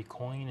piece, every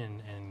coin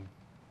and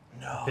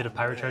bit of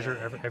pirate treasure,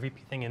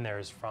 everything in there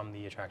is from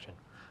the attraction.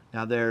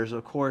 Now there's,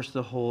 of course,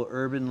 the whole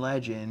urban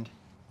legend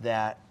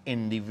that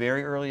in the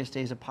very earliest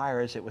days of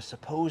Pirates, it was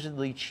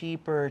supposedly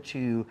cheaper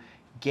to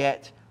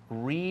get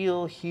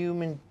real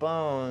human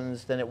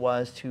bones than it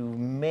was to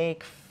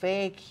make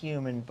fake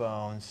human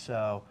bones.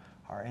 So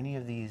are any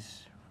of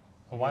these...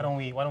 Well, why don't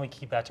we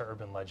keep that to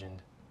urban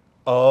legend?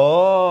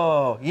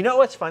 Oh, you know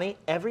what's funny?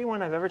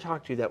 Everyone I've ever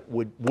talked to that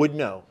would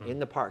know in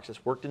the parks,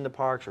 that's worked in the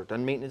parks or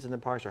done maintenance in the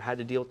parks or had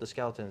to deal with the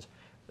skeletons,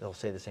 they'll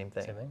say the same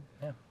thing. Same thing,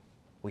 yeah.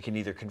 We can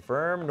neither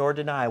confirm nor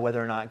deny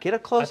whether or not. Get a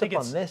close-up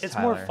on this, It's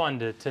Tyler. more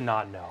fun to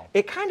not know.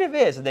 It kind of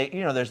is.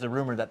 There's the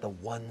rumor that the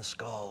one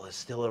skull is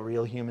still a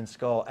real human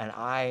skull, and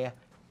I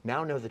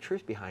now know the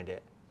truth behind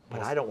it,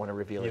 but I don't want to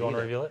reveal it. You don't want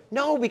to reveal it?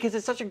 No, because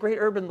it's such a great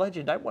urban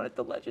legend. I wanted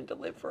the legend to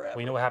live forever.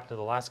 Well, you know what happened to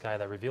the last guy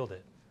that revealed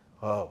it?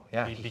 Oh,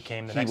 yeah. He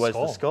became the next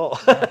skull. skull. The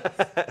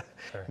skull. Yeah.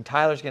 Sure. And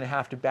Tyler's going to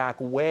have to back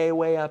way,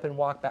 way up and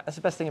walk back. That's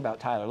the best thing about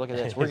Tyler. Look at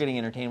this. We're getting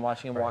entertained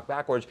watching him walk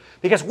backwards,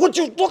 because would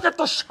you look at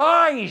the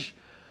size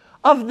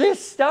of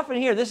this stuff in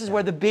here? This is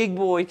where the big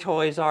boy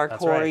toys are, That's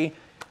Corey. Right.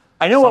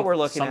 I know what we're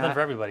looking at. Something for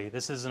everybody.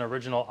 This is an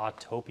original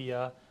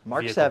Autopia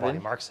Mark vehicle 7. body,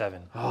 Mark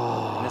 7.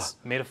 And this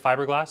made of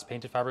fiberglass,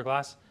 painted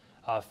fiberglass.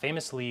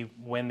 Famously,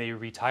 when they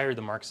retired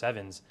the Mark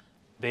 7s,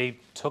 they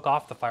took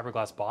off the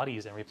fiberglass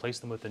bodies and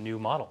replaced them with the new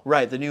model.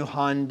 Right, the new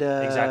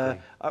Honda.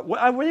 Exactly.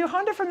 Were you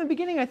Honda from the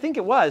beginning? I think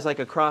it was like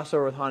a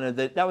crossover with Honda.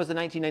 That was the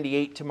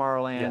 1998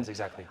 Tomorrowland. Yes,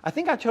 exactly. I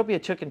think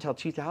Autopia took until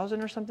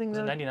 2000 or something. Was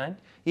it 99?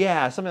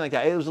 Yeah, something like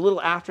that. It was a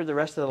little after the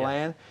rest of the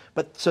land.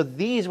 But so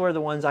these were the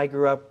ones I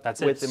grew up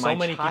with in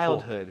my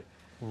childhood.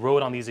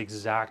 rode on these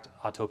exact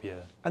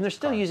Autopia. And they're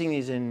still using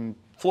these in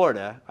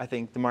Florida, I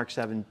think, the Mark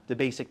 7, the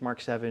basic Mark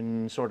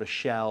 7 sort of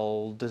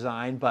shell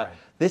design, but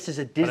this is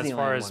a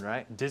Disneyland one,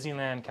 right?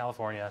 Disneyland,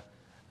 California,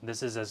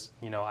 this is as,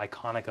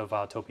 iconic of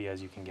Autopia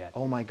as you can get.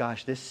 Oh my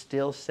gosh, this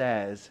still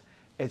says,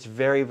 it's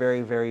very,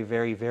 very, very,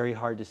 very, very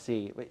hard to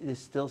see. But this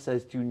still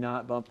says, do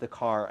not bump the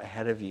car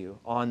ahead of you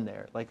on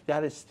there. Like,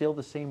 that is still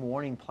the same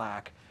warning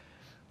plaque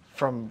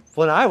from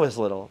when I was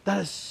little.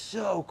 That is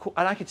so cool.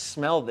 And I could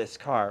smell this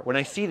car. When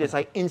I see this,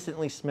 I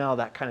instantly smell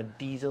that kind of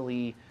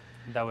diesel-y.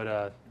 That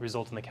would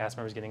result in the cast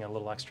members getting a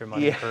little extra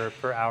money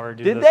per hour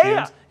due to Did those they?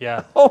 fumes.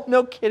 Yeah. Oh,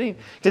 no kidding.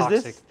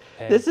 Because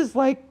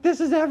this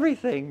is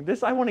everything.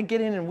 I want to get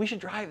in and we should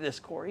drive this,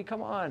 Corey.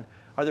 Come on.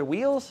 Are there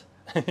wheels?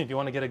 If you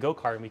want to get a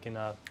go-kart, we can...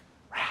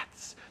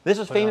 Rats. This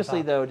was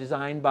famously, though,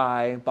 designed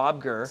by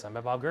Bob Gurr. Designed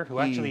by Bob Gurr, who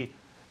actually...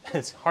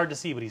 It's hard to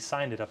see, but he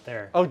signed it up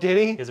there. Oh, did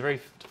he? It's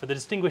for the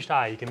distinguished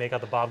eye, you can make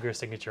out the Bob Gurr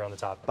signature on the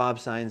top. Bob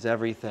signs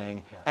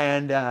everything.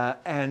 Yeah.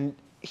 And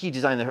he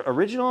designed the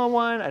original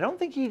one. I don't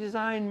think he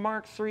designed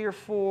Mark 3 or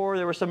 4.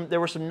 There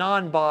were some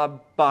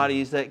non-Bob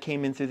bodies that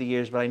came in through the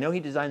years, but I know he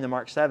designed the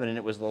Mark 7, and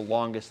it was the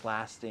longest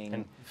lasting.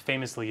 And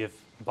famously, if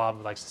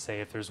Bob likes to say,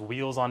 if there's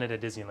wheels on it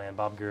at Disneyland,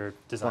 Bob Gurr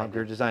designed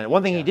it.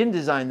 One thing he didn't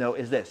design, though,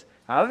 is this.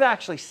 I've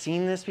actually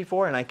seen this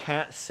before, and I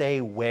can't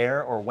say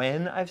where or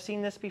when I've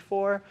seen this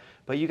before,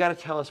 but you got to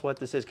tell us what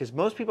this is, because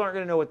most people aren't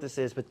going to know what this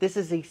is, but this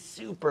is a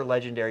super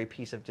legendary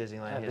piece of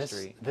Disneyland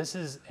history. This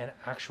is an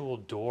actual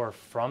door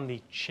from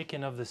the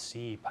Chicken of the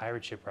Sea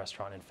pirate ship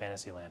restaurant in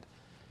Fantasyland,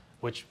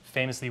 which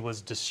famously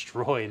was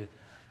destroyed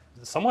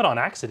somewhat on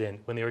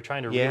accident when they were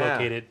trying to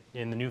relocate it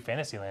in the new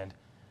Fantasyland.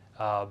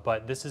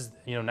 But this is,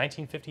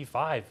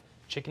 1955,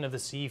 Chicken of the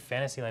Sea,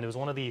 Fantasyland. It was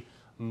one of the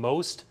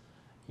most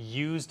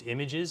used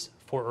images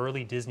for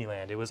early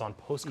Disneyland. It was on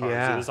postcards.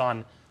 Yeah. It was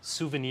on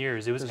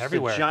souvenirs. It was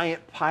everywhere. The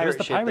giant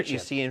pirate ship that you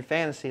see in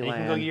Fantasyland. And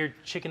you can go get your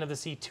Chicken of the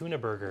Sea tuna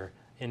burger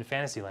in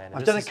Fantasyland.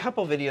 I've done a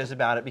couple videos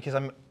about it because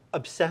I'm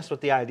obsessed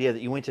with the idea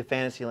that you went to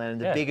Fantasyland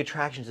and the big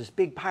attractions, this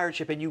big pirate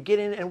ship, and you get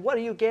in, and what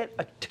do you get?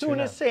 A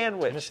tuna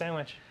sandwich. Tuna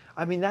sandwich.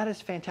 I mean, that is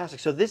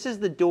fantastic. So this is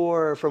the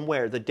door from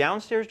where? The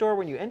downstairs door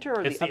when you enter,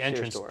 or it's the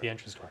upstairs door? The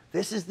entrance door.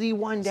 This is the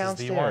one downstairs.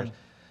 This is the one.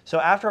 So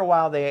after a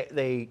while,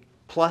 they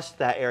plussed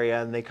that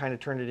area, and they kind of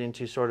turned it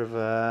into sort of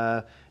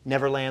a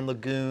Neverland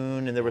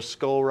Lagoon, and there was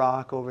Skull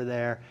Rock over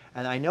there.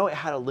 And I know it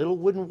had a little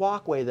wooden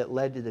walkway that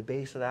led to the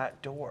base of that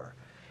door.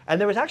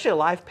 And there was actually a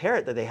live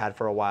parrot that they had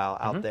for a while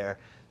out there.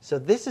 So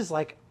this is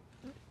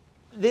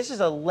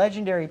a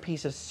legendary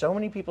piece of so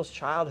many people's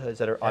childhoods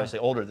that are obviously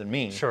older than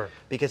me. Sure.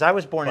 Because I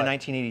was born in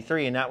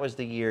 1983, and that was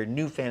the year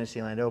New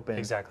Fantasyland opened.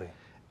 Exactly.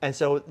 And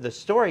so the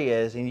story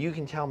is, and you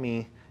can tell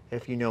me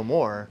if you know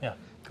more,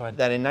 go ahead.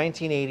 that in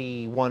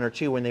 1981 or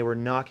 2, when they were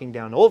knocking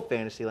down old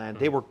Fantasyland,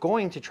 they were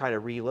going to try to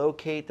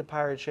relocate the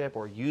pirate ship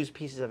or use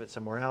pieces of it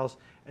somewhere else,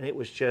 and it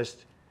was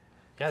just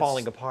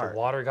falling apart. The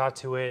water got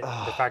to it.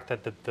 The fact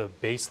that the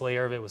base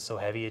layer of it was so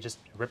heavy, it just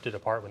ripped it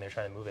apart when they were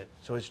trying to move it.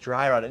 So it's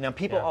dry rotted. Now,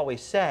 people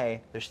always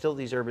say, there's still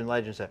these urban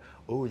legends that,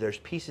 oh, there's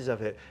pieces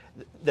of it,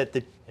 that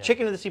the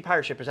Chicken of the Sea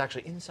pirate ship is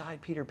actually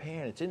inside Peter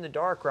Pan. It's in the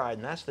dark ride,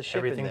 and that's the ship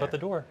Everything in there. but the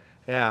door.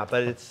 Yeah,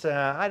 but it's,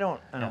 I don't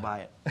buy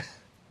it.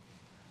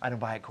 I don't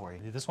buy it, Corey.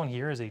 This one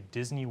here is a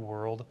Disney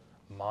World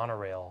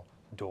monorail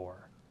door.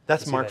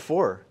 That's Mark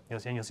IV.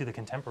 You'll see the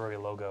contemporary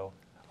logo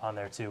on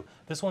there too.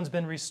 This one's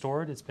been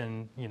restored. It's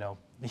been,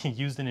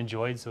 used and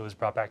enjoyed, so it was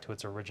brought back to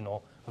its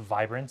original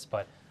vibrance,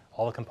 but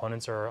all the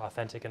components are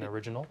authentic and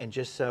original. And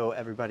just so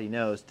everybody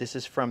knows, this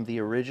is from the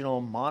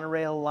original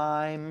monorail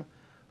line,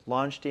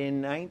 launched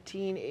in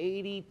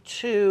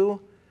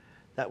 1982.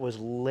 That was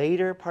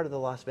later part of the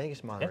Las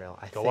Vegas monorail,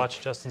 I think. Go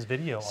watch Justin's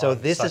video. So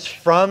this is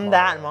from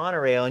that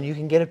monorail, and you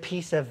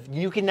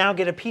can now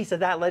get a piece of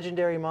that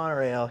legendary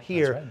monorail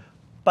here. That's right.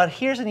 But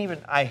here's an even,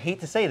 I hate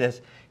to say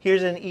this,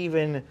 here's an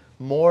even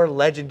more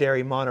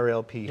legendary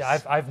monorail piece. Yeah,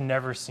 I've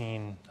never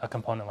seen a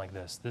component like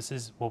this. This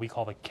is what we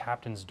call the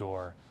captain's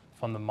door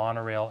from the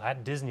monorail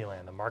at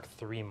Disneyland, the Mark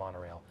III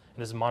monorail.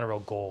 And this is monorail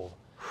gold.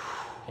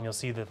 And you'll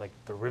see that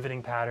the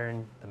riveting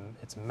pattern,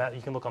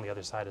 you can look on the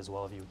other side as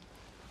well if you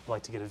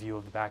like to get a view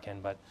of the back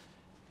end, but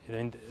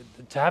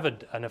to have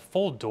a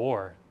full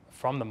door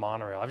from the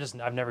monorail,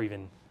 I've never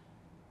even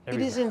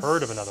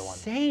heard of another one. It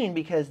is insane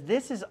because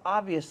this is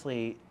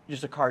obviously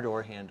just a car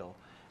door handle,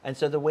 and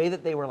so the way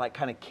that they were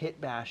kind of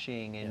kit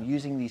bashing and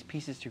using these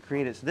pieces to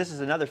create it. So this is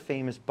another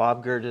famous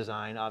Bob Gurr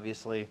design,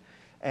 obviously,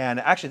 and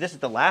actually this is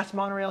the last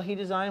monorail he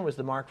designed was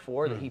the Mark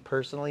IV that he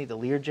personally, the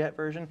Learjet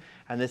version,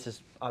 and this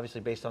is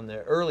obviously based on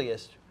the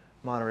earliest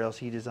monorails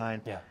he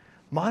designed. Yeah,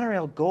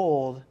 monorail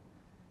gold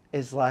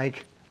is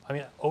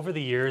over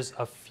the years,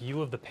 a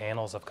few of the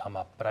panels have come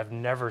up, but I've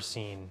never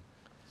seen,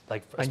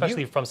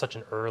 especially from such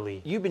an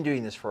early... You've been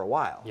doing this for a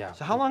while. Yeah.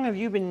 So how long have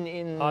you been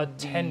in I've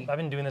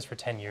been doing this for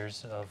 10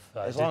 years of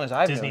as long as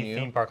I've known Disney you.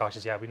 theme park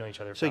auctions. Yeah, we know each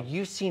other. So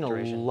you've seen a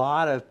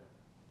lot of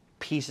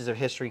pieces of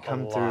history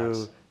come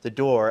through the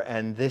door,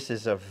 and this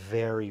is a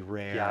very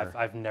rare. Yeah,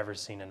 I've never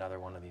seen another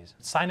one of these.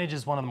 Signage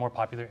is one of the more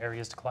popular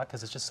areas to collect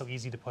because it's just so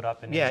easy to put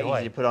up and enjoy.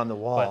 Easy to put on the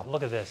wall. But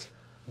look at this.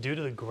 Due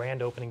to the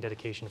grand opening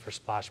dedication for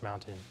Splash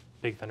Mountain,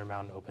 Big Thunder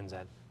Mountain opens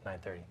at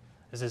 9:30.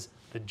 This is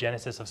the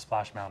genesis of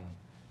Splash Mountain.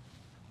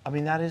 I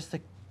mean, that is the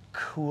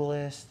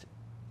coolest,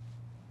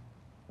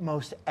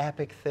 most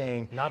epic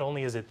thing. Not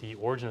only is it the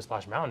origin of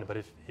Splash Mountain, but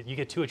if you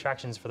get 2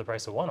 attractions for the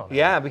price of 1 on it.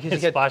 Yeah, because you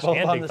get Splash both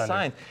and on Big the Thunder.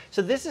 sign.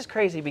 So this is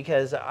crazy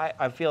because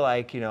I feel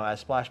like, as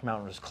Splash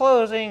Mountain was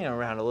closing and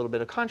around a little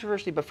bit of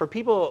controversy, but for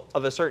people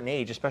of a certain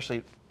age,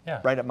 especially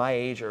right at my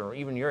age or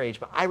even your age,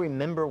 but I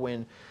remember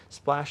when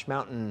Splash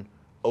Mountain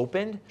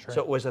opened,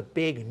 so it was a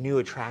big new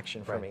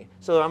attraction for me.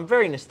 So I'm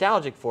very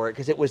nostalgic for it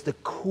because it was the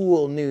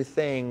cool new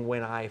thing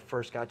when I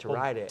first got to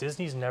ride it.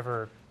 Disney's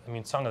never, I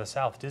mean, Song of the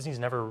South, Disney's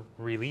never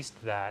released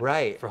that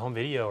for home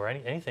video or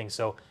anything.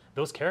 So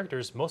those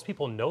characters, most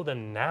people know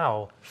them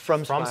now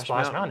from Splash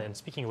Mountain. And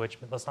speaking of which,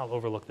 let's not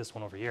overlook this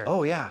one over here.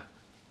 Oh, yeah.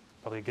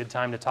 Probably a good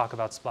time to talk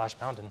about Splash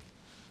Mountain.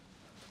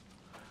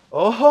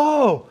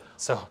 Oh!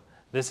 So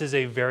this is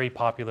a very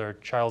popular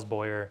Charles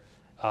Boyer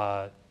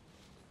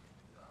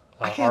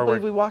I can't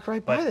believe we walked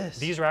right by this.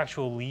 These are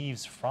actual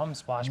leaves from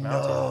Splash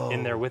Mountain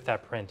in there with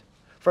that print.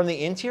 From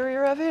the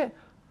interior of it?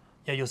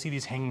 Yeah, you'll see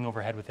these hanging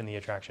overhead within the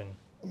attraction.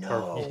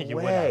 No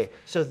way.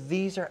 So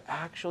these are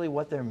actually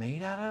what they're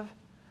made out of?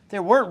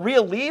 There weren't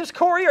real leaves,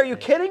 Corey? Are you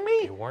kidding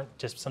me? They weren't,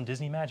 just some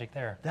Disney magic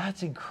there.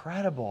 That's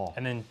incredible.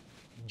 And then,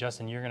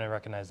 Justin, you're going to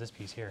recognize this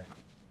piece here.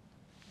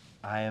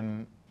 I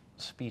am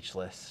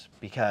speechless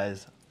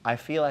because I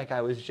feel like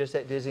I was just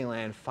at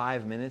Disneyland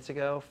 5 minutes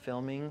ago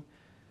filming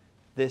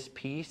this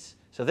piece.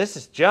 So this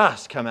has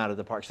just come out of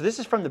the park. So this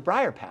is from the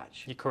Briar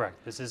Patch. You're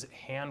correct. This is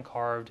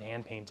hand-carved,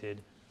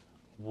 hand-painted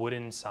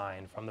wooden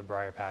sign from the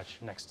Briar Patch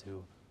next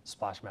to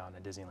Splash Mountain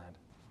at Disneyland.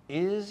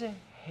 Is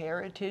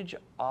Heritage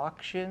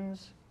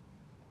Auctions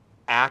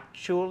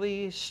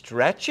actually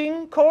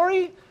stretching,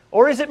 Corey?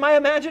 Or is it my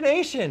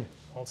imagination?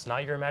 Well, it's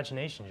not your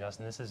imagination,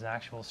 Justin. This is an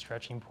actual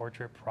stretching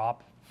portrait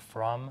prop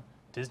from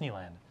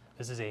Disneyland.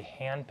 This is a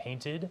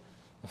hand-painted,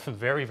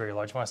 very, very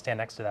large. You want to stand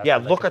next to that? Yeah,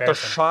 look at the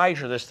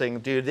size of this thing,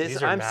 dude.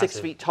 I'm massive.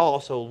 6 feet tall,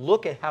 so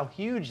look at how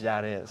huge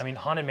that is. I mean,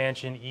 Haunted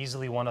Mansion,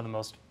 easily one of the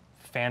most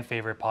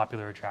fan-favorite,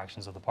 popular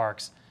attractions of the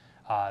parks.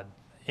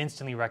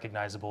 Instantly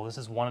recognizable. This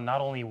is one, not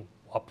only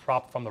a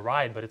prop from the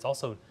ride, but it's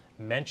also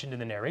mentioned in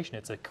the narration.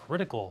 It's a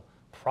critical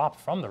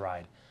prop from the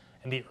ride.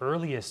 And the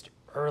earliest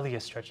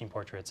stretching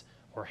portraits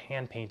were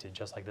hand-painted,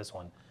 just like this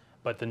one.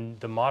 But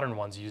the modern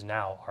ones used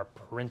now are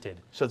printed.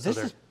 So this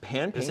is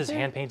hand-painted? This is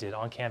hand-painted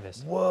on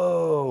canvas.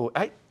 Whoa.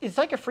 It's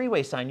like a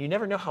freeway sign. You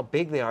never know how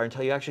big they are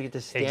until you actually get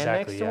to stand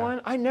next to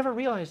one. I never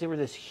realized they were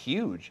this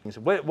huge.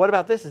 So what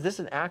about this? Is this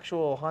an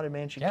actual Haunted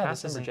Mansion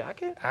cast member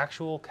jacket?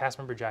 Actual cast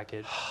member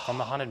jacket from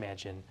the Haunted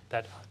Mansion.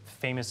 That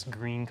famous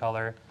green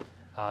color.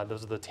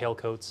 Those are the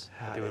tailcoats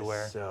that they would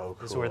wear. So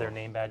cool. This is where their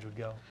name badge would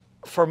go.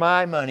 For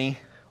my money,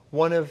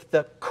 one of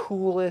the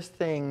coolest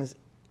things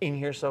in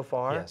here so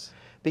far. Yes.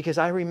 Because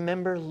I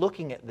remember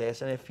looking at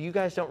this, and if you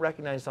guys don't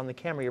recognize it on the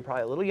camera, you're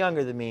probably a little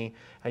younger than me,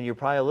 and you're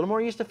probably a little more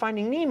used to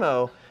Finding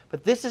Nemo,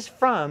 but this is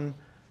from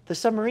the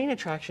submarine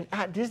attraction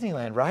at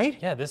Disneyland, right?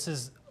 Yeah, this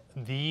is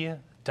the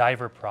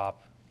diver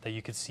prop that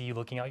you could see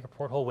looking out your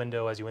porthole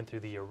window as you went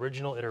through the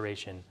original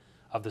iteration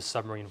of the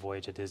submarine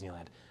voyage at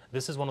Disneyland.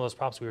 This is one of those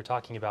props we were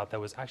talking about that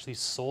was actually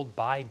sold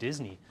by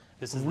Disney.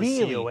 This is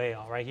the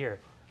COA right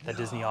here that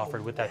Disney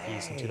offered with that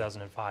piece in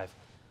 2005.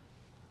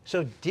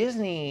 So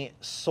Disney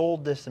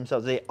sold this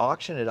themselves. They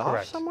auctioned it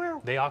off somewhere?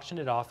 They auctioned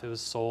it off. It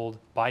was sold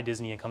by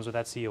Disney and comes with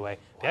that COA.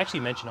 They actually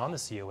mentioned on the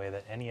COA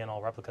that any and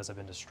all replicas have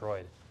been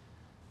destroyed.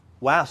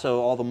 Wow,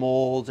 so all the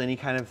molds, any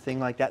kind of thing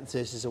like that. So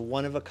this is a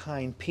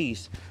one-of-a-kind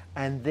piece.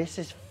 And this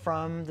is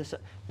from the...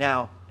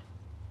 Now,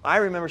 I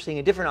remember seeing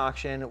a different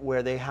auction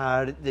where they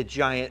had the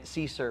giant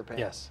sea serpent.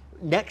 Yes.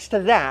 Next to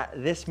that,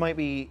 this might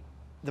be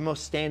the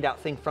most standout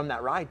thing from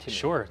that ride to me.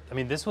 Sure. I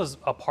mean, this was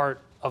a part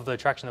of the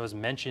attraction that was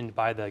mentioned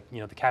by the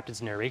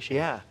captain's narration.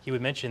 Yeah. He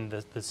would mention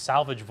the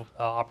salvage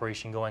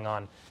operation going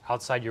on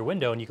outside your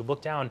window, and you could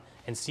look down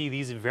and see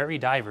these very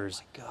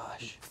divers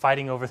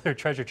fighting over their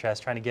treasure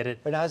chest, trying to get it.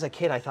 But as a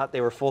kid, I thought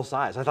they were full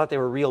size. I thought they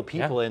were real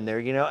people in there,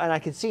 and I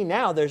can see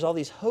now there's all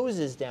these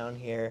hoses down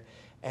here.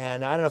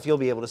 And I don't know if you'll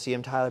be able to see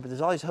them, Tyler, but there's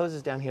all these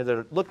hoses down here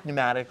that look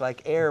pneumatic,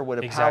 like air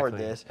would have powered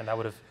this. And that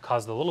would have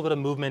caused a little bit of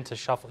movement to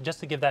shuffle, just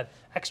to give that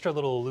extra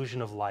little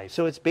illusion of life.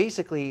 So it's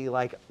basically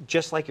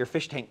just like your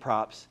fish tank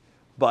props,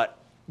 but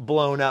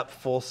blown up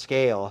full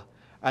scale.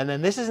 And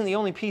then this isn't the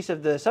only piece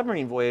of the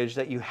submarine voyage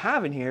that you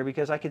have in here,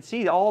 because I could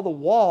see all the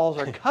walls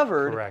are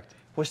covered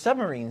with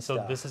submarine stuff.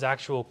 So this is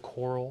actual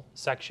coral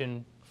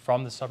section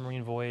from the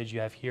submarine voyage. You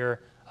have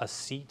here a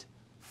seat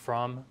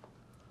from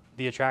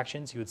the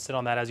attractions. You would sit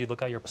on that as you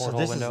look out your porthole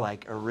window. So this is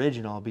like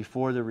original,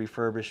 before the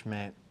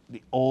refurbishment,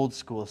 the old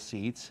school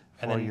seats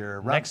for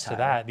your reptile. Next to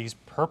that, these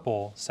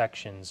purple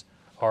sections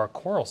are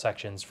coral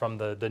sections from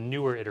the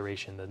newer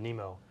iteration, the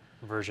Nemo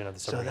version of the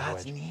submarine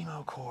voyage. So that's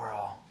Nemo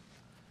coral.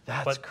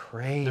 That's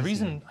crazy. The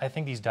reason I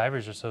think these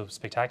divers are so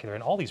spectacular,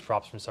 and all these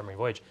props from Submarine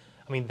Voyage,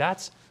 I mean,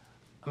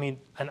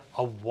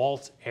 a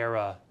Walt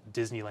era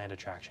Disneyland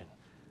attraction.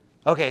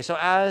 Okay, so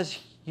as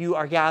you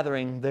are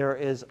gathering, there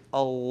is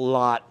a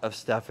lot of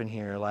stuff in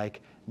here.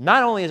 Like,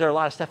 not only is there a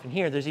lot of stuff in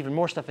here, there's even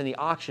more stuff in the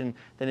auction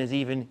than is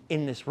even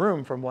in this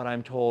room, from what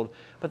I'm told.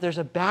 But there's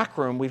a back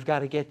room we've got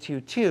to get to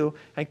too,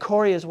 and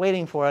Corey is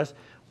waiting for us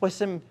with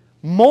some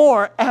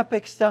more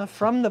epic stuff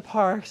from the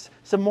parks,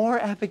 some more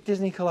epic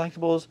Disney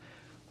collectibles.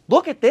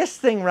 Look at this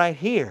thing right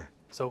here.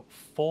 So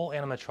full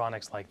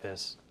animatronics like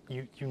this,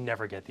 you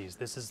never get these.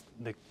 This is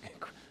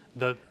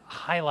the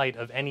highlight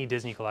of any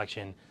Disney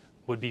collection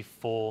would be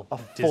full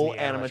Disney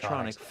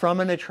animatronics from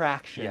an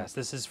attraction. Yes,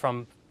 this is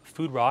from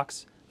Food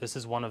Rocks. This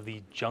is one of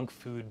the junk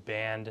food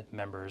band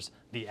members,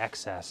 the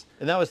Excess.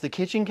 And that was the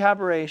Kitchen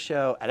Cabaret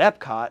show at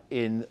Epcot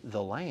in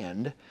the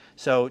land.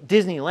 So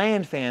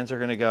Disneyland fans are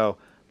going to go,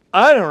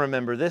 I don't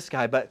remember this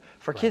guy. But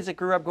for kids that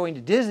grew up going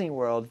to Disney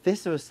World,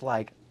 this was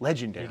like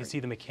legendary. You can see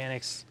the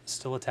mechanics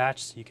still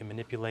attached. You can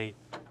manipulate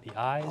the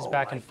eyes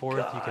back and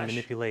forth. You can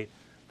manipulate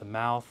the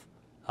mouth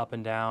up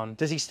and down.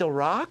 Does he still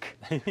rock?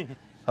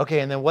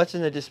 Okay, and then what's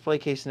in the display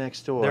case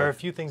next door? There are a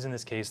few things in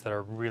this case that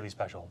are really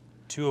special.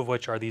 Two of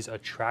which are these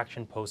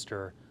attraction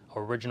poster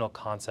original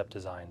concept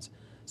designs.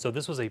 So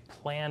this was a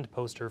planned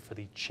poster for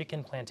the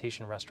Chicken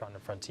Plantation restaurant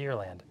in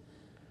Frontierland.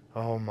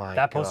 Oh my!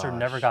 That poster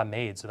never got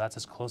made, so that's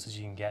as close as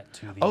you can get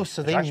to the. Oh,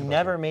 so they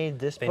never made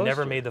this poster? They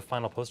never made the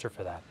final poster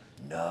for that.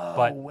 No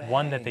But way.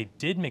 one that they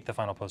did make the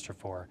final poster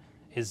for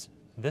is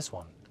this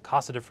one,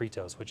 Casa de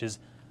Fritos, which is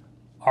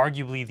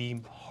arguably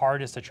the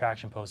hardest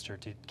attraction poster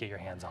to get your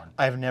hands on.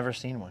 I've never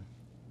seen one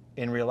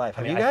in real life.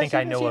 I think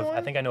I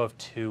know of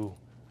two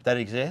that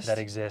exist.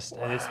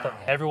 Wow. And it's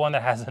everyone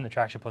that has an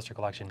attraction poster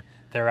collection,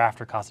 they're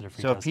after Casa de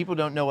Fritos. So if people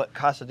don't know what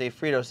Casa de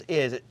Fritos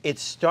is, it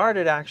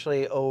started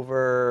actually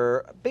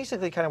over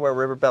basically kind of where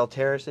River Bell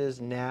Terrace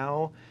is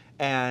now,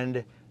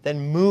 and then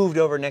moved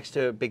over next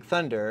to Big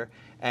Thunder,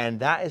 and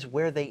that is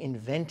where they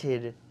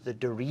invented the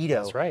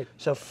Dorito. That's right.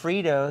 So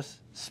Fritos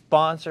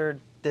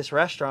sponsored this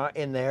restaurant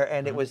in there,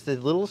 and it was the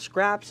little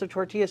scraps of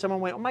tortilla. Someone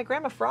went, oh, my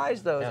grandma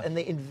fries those. And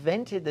they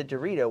invented the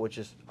Dorito, which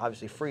is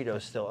obviously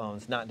Fritos still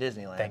owns, not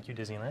Disneyland. Thank you,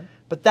 Disneyland.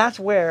 But that's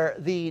where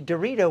the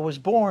Dorito was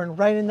born,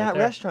 right in that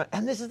restaurant.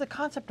 And this is the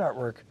concept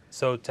artwork.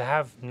 So to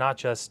have not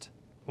just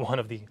one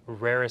of the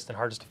rarest and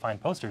hardest to find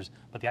posters,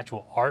 but the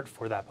actual art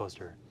for that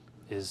poster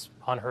is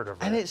unheard of.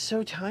 And it's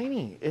so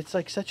tiny. It's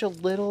like such a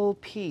little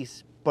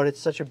piece, but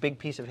it's such a big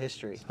piece of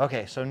history.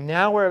 Okay, so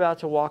now we're about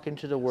to walk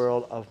into the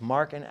world of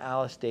Marc and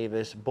Alice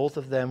Davis. Both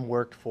of them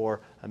worked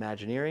for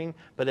Imagineering,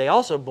 but they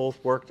also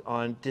both worked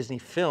on Disney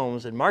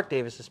films, and Marc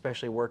Davis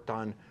especially worked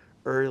on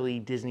early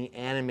Disney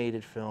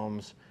animated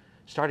films,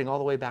 starting all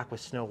the way back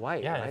with Snow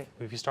White, right?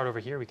 If you start over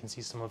here, we can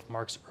see some of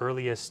Marc's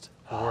earliest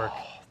work.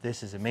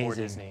 This is amazing. For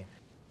Disney.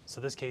 So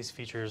this case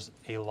features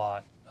a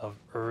lot of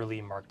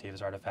early Marc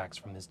Davis artifacts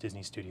from this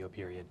Disney studio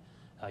period.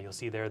 You'll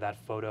see there that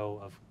photo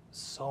of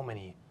so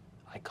many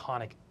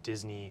iconic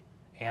Disney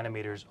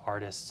animators,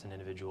 artists, and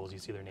individuals. You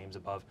see their names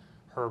above: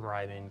 Herb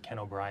Ryman, Ken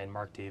O'Brien,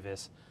 Marc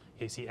Davis.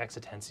 You see Ex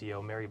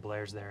Atencio, Mary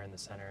Blair's there in the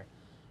center.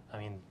 I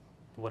mean,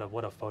 what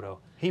a photo.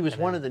 He was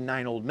one of the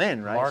 9 old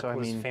men, right? Marc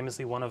was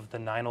famously one of the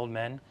 9 old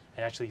men,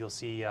 and actually you'll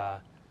see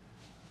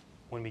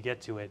when we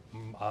get to it,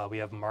 we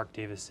have Marc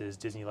Davis's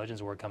Disney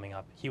Legends Award coming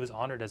up. He was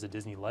honored as a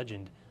Disney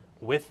legend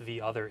with the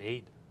other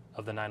 8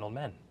 of the 9 old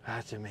men.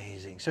 That's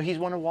amazing. So he's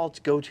one of Walt's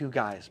go-to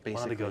guys, basically.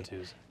 One of the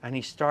go-tos. And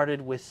he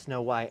started with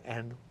Snow White,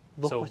 and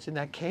look what's in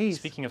that case.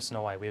 Speaking of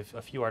Snow White, we have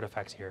a few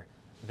artifacts here.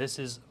 This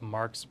is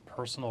Marc's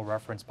personal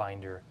reference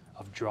binder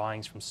of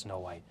drawings from Snow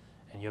White.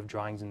 And you have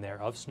drawings in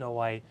there of Snow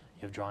White,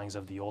 you have drawings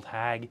of the old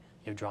hag, you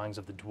have drawings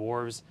of the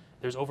dwarves.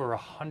 There's over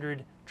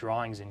 100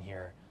 drawings in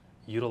here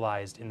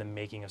utilized in the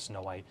making of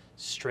Snow White,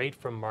 straight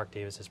from Marc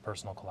Davis's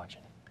personal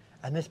collection.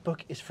 And this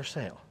book is for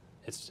sale.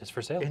 It's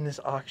for sale. In this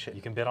auction.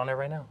 You can bid on it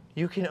right now.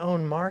 You can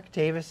own Marc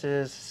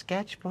Davis's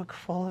sketchbook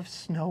full of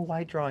Snow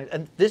White drawings.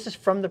 And this is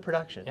from the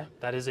production. Yeah,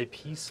 that is a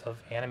piece of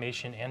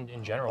animation and,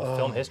 in general,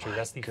 film history.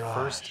 That's the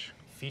first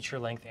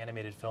feature-length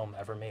animated film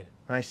ever made.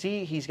 And I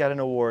see he's got an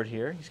award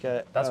here. He's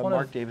got a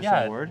Marc Davis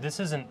award.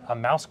 This isn't a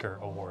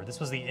Mousker award. This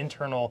was the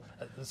internal,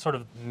 sort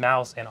of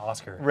Mouse and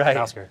Oscar. Right.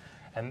 Mousker.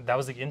 And that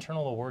was the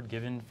internal award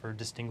given for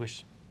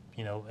distinguished,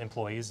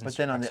 employees. But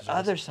then on the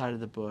other side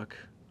of the book,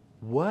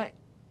 what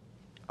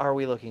are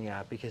we looking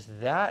at? Because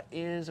that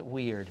is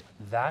weird.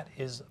 That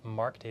is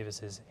Marc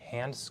Davis's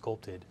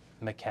hand-sculpted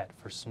maquette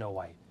for Snow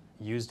White,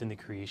 used in the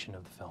creation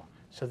of the film.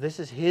 So this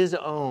is his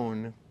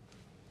own,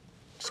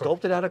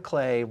 sculpted out of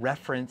clay,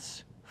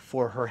 reference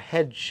for her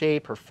head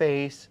shape, her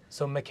face.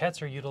 So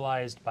maquettes are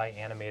utilized by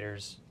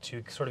animators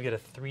to sort of get a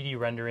 3D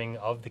rendering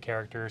of the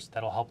characters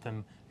that'll help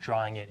them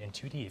drawing it in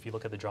 2D. If you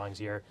look at the drawings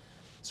here,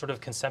 sort of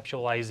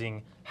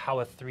conceptualizing how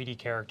a 3D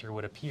character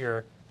would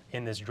appear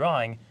in this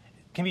drawing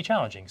can be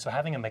challenging. So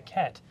having a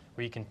maquette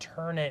where you can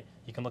turn it,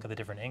 you can look at the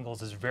different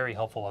angles, is very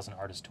helpful as an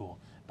artist tool.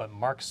 But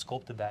Marc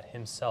sculpted that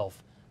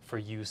himself for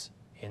use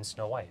in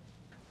Snow White.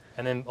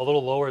 And then a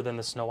little lower than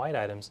the Snow White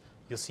items,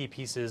 you'll see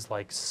pieces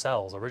like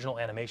cells, original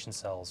animation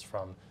cells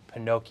from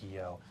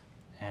Pinocchio,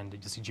 and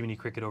you'll see Jiminy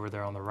Cricket over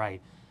there on the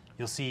right.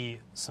 You'll see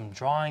some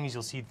drawings,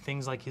 you'll see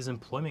things like his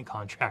employment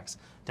contracts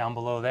down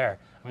below there.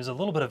 There's a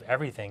little bit of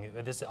everything.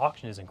 This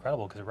auction is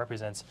incredible because it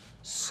represents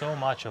so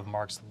much of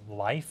Marc's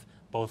life,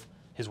 both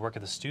his work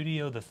at the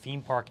studio, the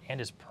theme park, and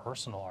his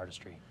personal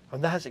artistry. Oh,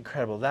 that's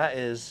incredible. That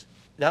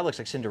looks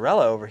like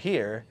Cinderella over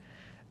here.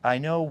 I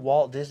know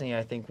Walt Disney,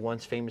 I think,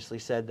 once famously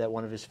said that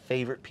one of his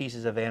favorite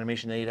pieces of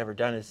animation that he'd ever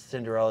done is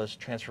Cinderella's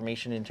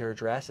transformation into her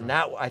dress, and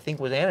that, I think,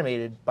 was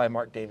animated by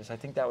Marc Davis. I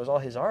think that was all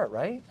his art,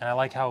 right? And I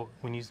like how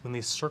when they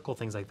circle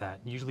things like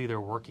that, usually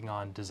they're working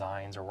on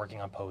designs or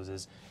working on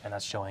poses, and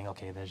that's showing,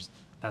 okay,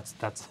 that's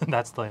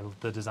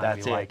the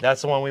design we like.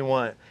 That's the one we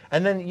want.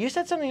 And then you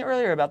said something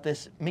earlier about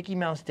this Mickey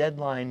Mouse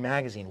Deadline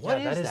magazine. What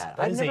is that?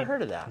 I've never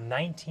heard of that.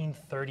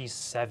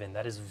 1937.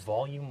 That is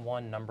volume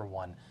 1, number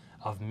 1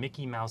 of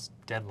Mickey Mouse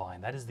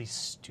Deadline. That is the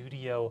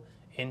studio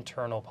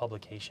internal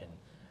publication.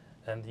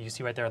 And you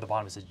see right there at the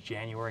bottom, it says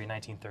January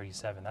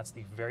 1937. That's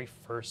the very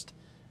first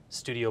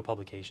studio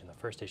publication, the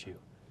first issue.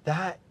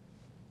 That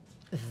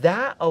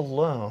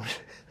alone,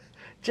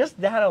 just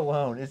that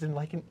alone is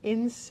like an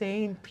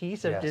insane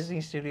piece of Disney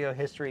studio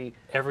history.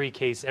 Every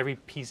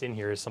piece in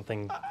here is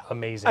something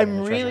amazing.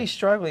 I'm really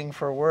struggling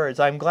for words.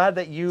 I'm glad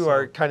that you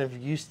are kind of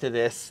used to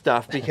this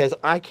stuff because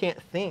I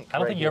can't think. I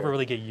don't think you ever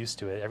really get used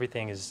to it.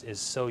 Everything is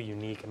so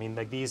unique. I mean,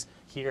 like these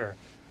here,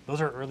 those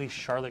are early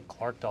Charlotte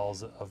Clark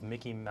dolls of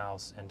Mickey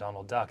Mouse and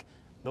Donald Duck.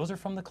 Those are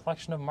from the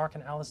collection of Marc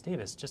and Alice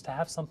Davis. Just to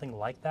have something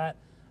like that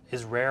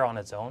is rare on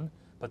its own,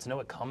 but to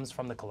know it comes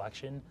from the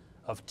collection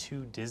of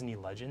 2 Disney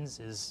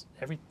legends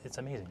it's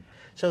amazing.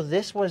 So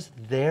this was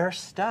their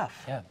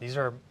stuff. Yeah, these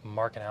are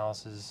Marc and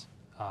Alice's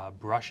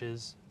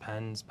brushes,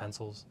 pens,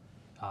 pencils,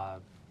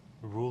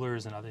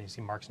 rulers, and other. You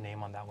see Marc's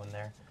name on that one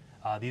there.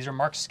 These are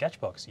Marc's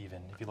sketchbooks,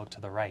 even if you look to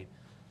the right.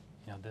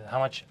 You know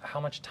how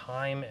much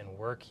time and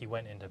work he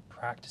went into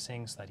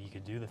practicing so that he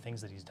could do the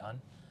things that he's done.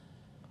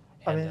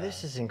 And, I mean,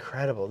 this is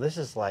incredible. This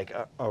is like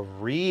a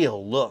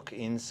real look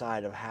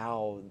inside of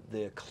how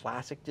the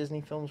classic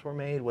Disney films were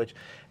made, which,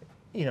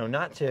 you know,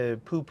 not to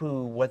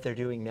poo-poo what they're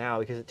doing now,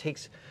 because it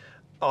takes,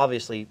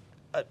 obviously,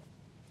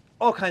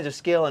 all kinds of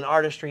skill and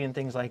artistry and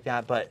things like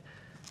that, but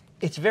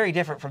it's very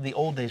different from the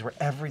old days where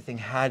everything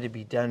had to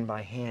be done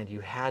by hand.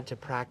 You had to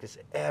practice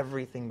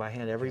everything by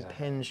hand, every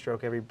pen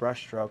stroke, every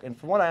brush stroke. And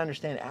from what I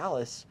understand,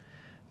 Alice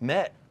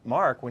met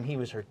Marc when he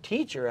was her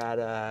teacher at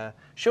a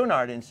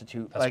Schoenart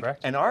Institute,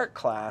 an art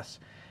class.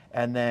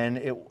 And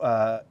then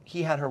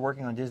he had her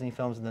working on Disney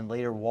films, and then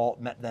later Walt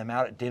met them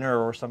out at dinner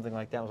or something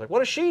like that. I was like, what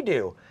does she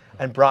do?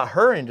 And brought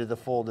her into the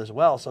fold as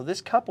well. So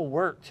this couple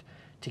worked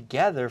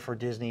together for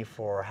Disney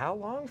for how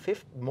long?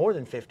 More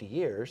than 50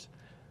 years.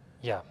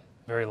 Yeah,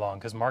 very long,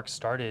 because Marc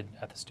started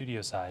at the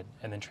studio side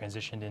and then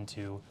transitioned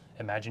into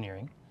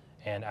Imagineering,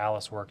 and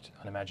Alice worked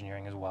on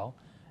Imagineering as well.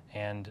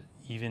 And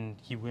even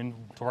he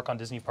went to work on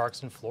Disney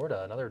parks in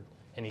Florida,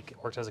 and he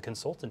worked as a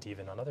consultant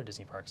even on other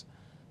Disney parks.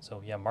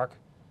 So yeah, Marc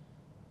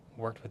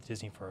worked with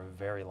Disney for a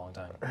very long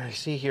time. I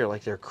see here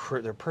like their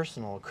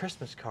personal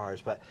Christmas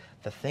cards, but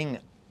the thing,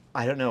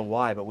 I don't know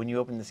why, but when you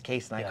open this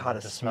case and I caught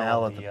a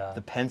smell of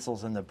the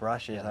pencils and the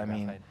brushes, I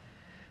mean,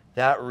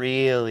 that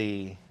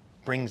really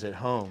brings it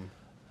home.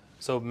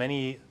 So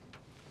many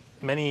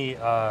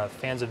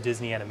fans of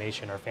Disney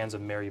animation are fans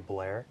of Mary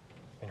Blair,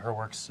 and her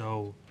work's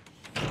so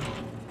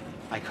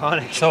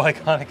iconic. So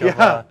iconic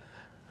of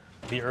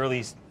the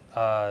early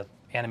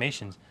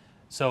animations.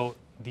 So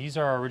these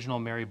are original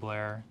Mary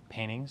Blair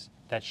paintings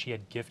that she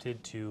had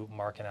gifted to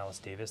Marc and Alice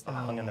Davis that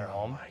hung in their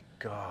home. Oh my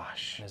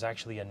gosh. And there's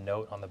actually a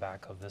note on the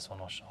back of this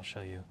one I'll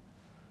show you.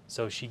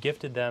 So she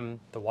gifted them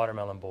the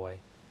Watermelon Boy,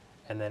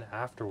 and then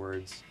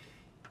afterwards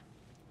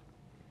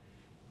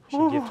she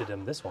gifted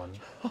him this one.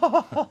 If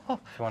you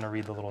want to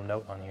read the little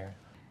note on here.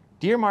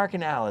 Dear Marc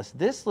and Alice,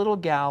 this little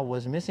gal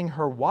was missing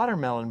her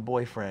watermelon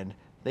boyfriend.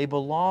 They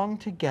belong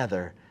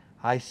together.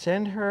 I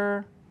send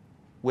her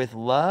with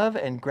love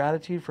and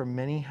gratitude for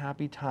many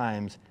happy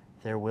times.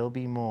 There will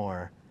be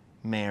more.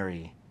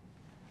 Mary.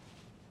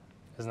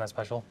 Isn't that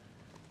special?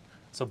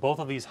 So both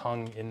of these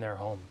hung in their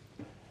home.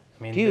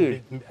 I mean,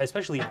 dude,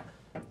 especially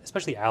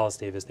Alice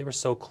Davis. They were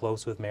so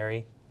close with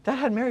Mary. That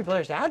had Mary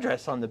Blair's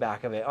address on the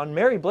back of it, on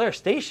Mary Blair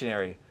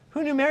stationery.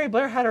 Who knew Mary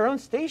Blair had her own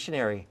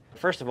stationery?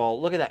 First of all,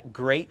 look at that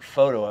great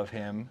photo of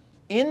him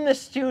in the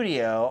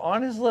studio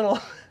on his little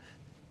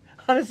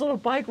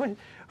bike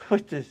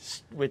with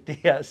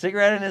the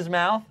cigarette in his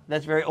mouth.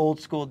 That's very old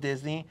school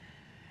Disney.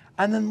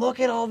 And then look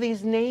at all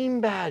these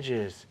name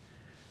badges.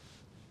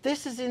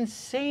 This is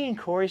insane,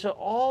 Corey. So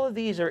all of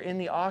these are in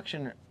the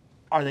auction.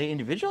 Are they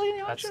individually in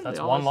the auction? That's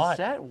one lot.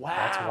 Set? Wow.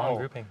 That's one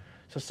grouping.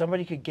 So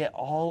somebody could get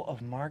all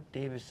of Marc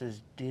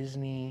Davis's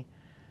Disney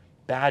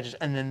badges.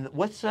 And then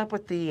what's up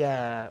with the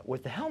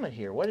helmet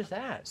here? What is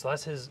that? So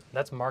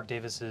that's Marc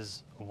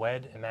Davis's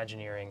WED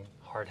Imagineering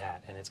hard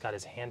hat, and it's got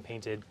his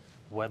hand-painted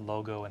WED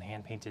logo and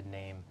hand-painted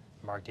name,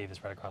 Marc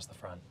Davis, right across the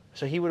front.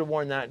 So he would have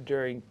worn that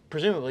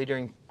presumably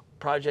during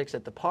projects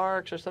at the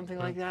parks or something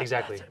like that?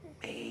 Exactly. That's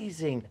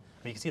amazing.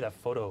 You can see that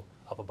photo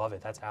up above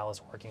it. That's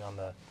Alice working on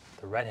the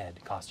redhead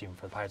costume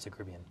for the Pirates of the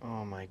Caribbean.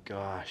 Oh my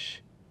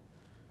gosh.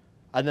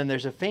 And then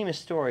there's a famous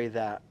story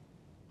that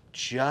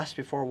just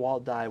before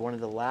Walt died, one of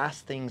the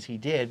last things he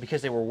did,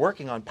 because they were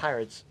working on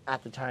Pirates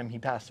at the time he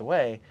passed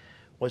away,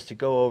 was to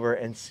go over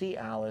and see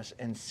Alice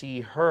and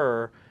see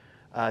her.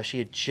 She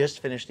had just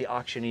finished the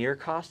auctioneer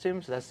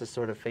costume, so that's the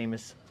sort of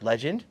famous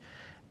legend.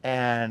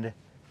 And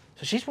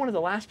so she's one of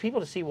the last people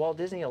to see Walt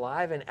Disney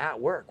alive and at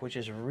work, which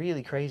is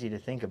really crazy to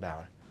think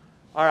about.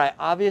 All right,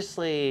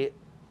 obviously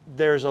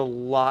there's a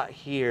lot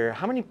here.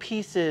 How many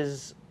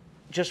pieces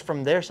just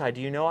from their side,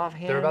 do you know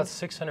offhand? There are about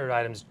 600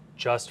 items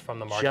just from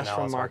the Marc and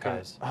Alice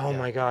archives. Oh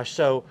my gosh,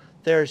 so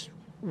there's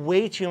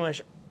way too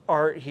much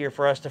art here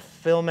for us to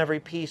film every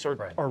piece or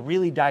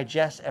really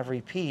digest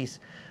every piece.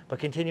 But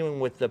continuing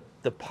with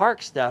the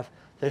park stuff,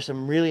 there's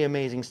some really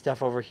amazing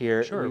stuff over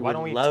here. Sure, why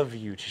don't we love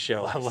you to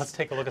show us. Let's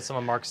take a look at some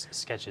of Marc's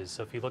sketches.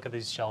 So if you look at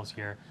these shelves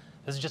here,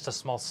 this is just a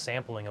small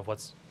sampling of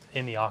what's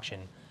in the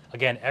auction.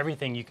 Again,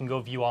 everything you can go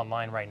view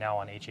online right now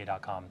on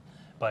ha.com.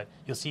 But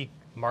you'll see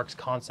Marc's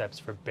concepts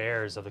for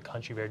bears of the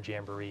Country Bear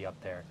Jamboree up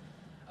there.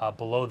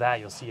 Below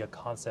that, you'll see a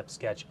concept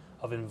sketch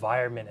of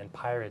environment and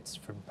pirates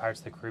for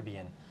Pirates of the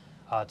Caribbean.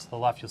 To the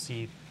left, you'll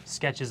see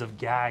sketches of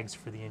gags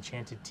for the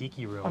Enchanted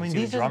Tiki Room. I mean,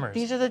 these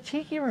are the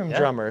Tiki Room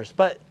drummers,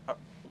 but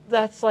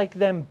that's like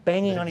them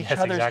banging on each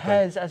other's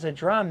heads as a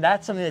drum.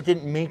 That's something that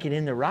didn't make it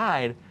in the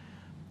ride,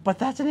 but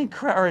that's an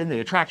incredible, or in the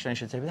attraction, I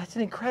should say, but that's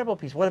an incredible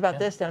piece. What about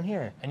this down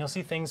here? And you'll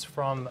see things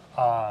from,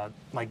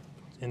 like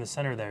in the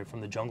center there,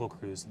 from the Jungle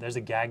Cruise. There's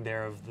a gag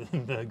there of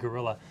the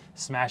gorilla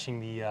smashing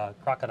the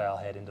crocodile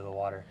head into the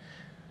water.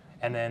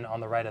 And then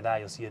on the right of that,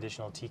 you'll see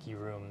additional Tiki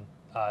Room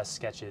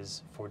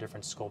sketches for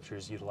different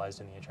sculptures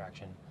utilized in the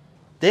attraction.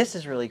 This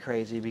is really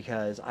crazy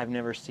because I've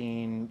never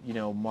seen, you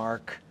know,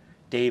 Marc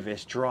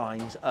Davis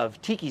drawings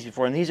of tikis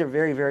before, and these are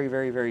very, very,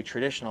 very, very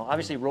traditional.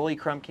 Obviously, Rolly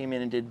Crump came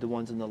in and did the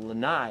ones in the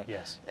lanai.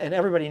 Yes. And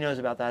everybody knows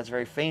about that. It's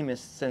very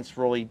famous since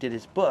Rolly did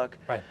his book.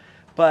 Right.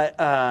 But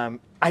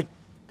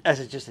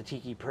as just a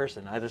tiki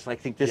person, I just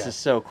think this is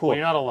so cool. Well,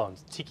 you're not alone.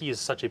 Tiki is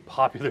such a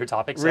popular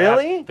topic. So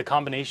really? The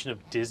combination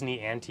of Disney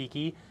and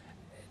tiki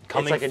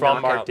coming like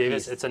from Marc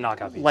Davis, it's a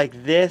knockout piece.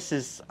 Like this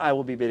is, I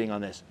will be bidding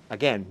on this.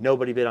 Again,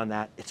 nobody bid on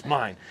that. It's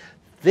mine.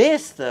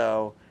 This,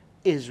 though,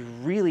 is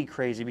really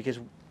crazy because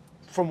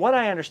from what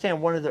I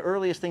understand, one of the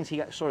earliest things he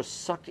got sort of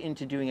sucked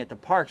into doing at the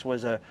parks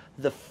was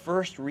the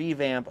first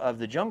revamp of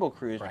the Jungle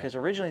Cruise, because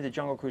originally the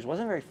Jungle Cruise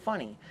wasn't very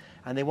funny,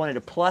 and they wanted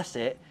to plus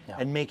it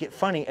and make it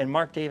funny, and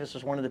Marc Davis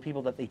was one of the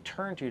people that they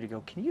turned to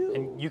go, can you?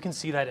 And you can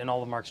see that in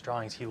all of Marc's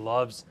drawings. He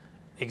loves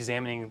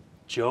examining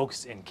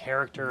jokes and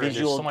character,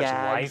 visual and there's so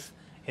gags. much life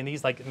in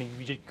these. Like, I mean,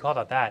 you just call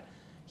about that.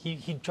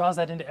 He draws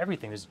that into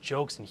everything. There's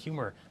jokes and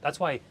humor. That's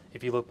why,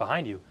 if you look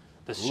behind you,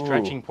 the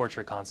stretching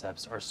portrait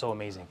concepts are so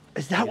amazing.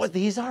 Is that what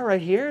these are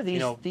right here?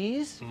 These,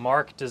 these?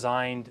 Marc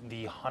designed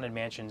the Haunted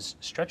Mansion's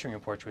stretching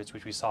room portraits,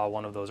 which we saw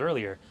one of those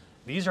earlier.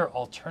 These are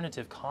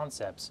alternative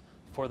concepts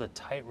for the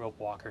tightrope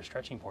walker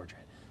stretching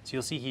portrait. So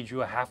you'll see he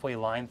drew a halfway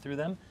line through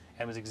them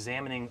and was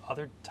examining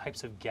other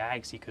types of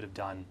gags he could have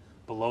done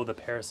below the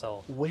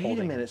parasol. Wait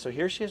a minute. So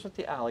here she is with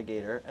the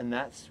alligator, and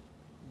that's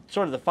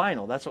sort of the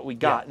final. That's what we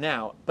got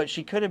now. But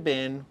she could have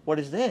been, what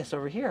is this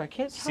over here? I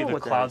can't tell. See the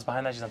clouds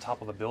behind that? She's on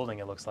top of a building,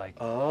 it looks like.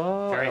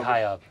 Oh. Very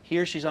high up.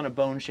 Here she's on a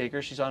bone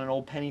shaker. She's on an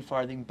old penny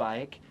farthing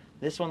bike.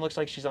 This one looks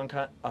like she's on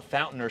a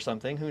fountain or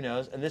something. Who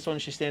knows? And this one,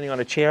 she's standing on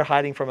a chair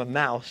hiding from a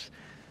mouse.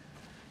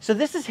 So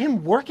this is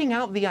him working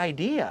out the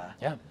idea.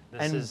 Yeah.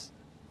 This is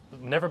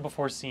never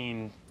before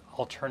seen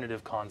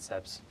alternative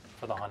concepts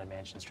for the Haunted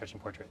Mansion stretching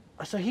portrait.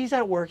 So he's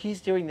at work. He's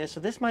doing this. So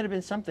this might have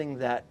been something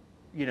that,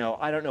 you know,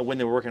 I don't know when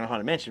they were working on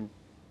Haunted Mansion.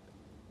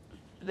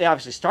 They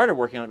obviously started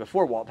working on it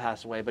before Walt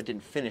passed away, but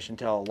didn't finish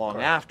until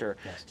long after.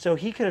 Yes. So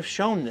he could have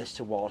shown this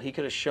to Walt. He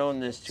could have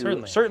shown this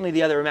to certainly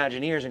the other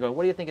Imagineers and go,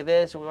 what do you think of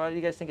this? What do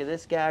you guys think of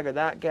this gag or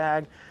that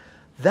gag?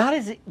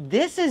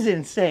 This is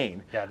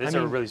insane. Yeah, these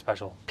are really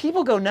special.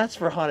 People go nuts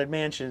for Haunted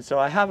Mansion, so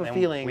I have a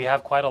feeling. We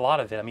have quite a lot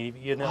of it. I mean,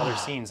 even other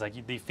scenes,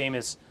 like the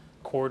famous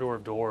corridor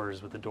of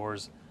doors with the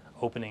doors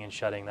opening and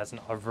shutting. That's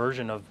a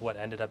version of what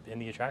ended up in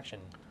the attraction.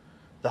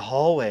 The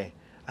hallway.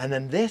 And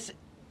then this,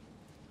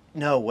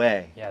 no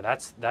way. Yeah,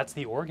 that's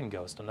the organ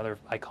ghost, another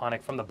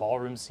iconic from the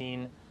ballroom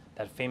scene,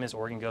 that famous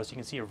organ ghost. You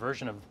can see a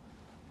version of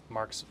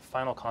Marc's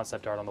final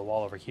concept art on the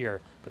wall over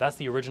here, but that's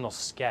the original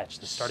sketch,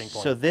 the starting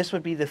point. So this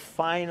would be the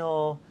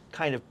final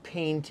kind of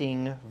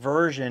painting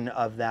version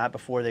of that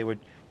before they would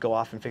go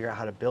off and figure out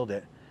how to build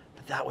it.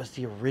 But that was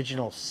the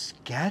original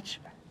sketch?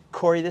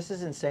 Corey, this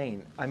is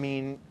insane. I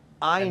mean,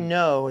 I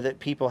know that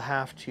people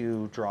have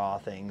to draw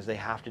things, they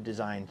have to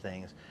design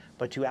things,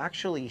 but to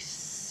actually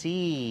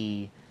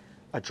see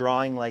a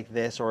drawing like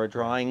this, or a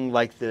drawing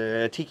like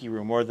the Tiki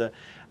Room, or the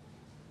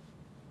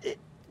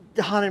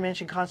Haunted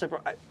Mansion concept,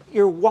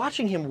 you're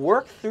watching him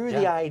work through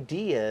the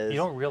ideas. You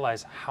don't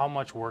realize how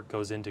much work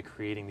goes into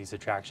creating these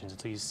attractions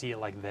until you see it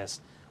like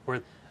this,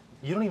 where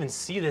you don't even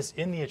see this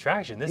in the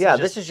attraction.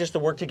 This is just the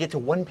work to get to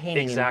one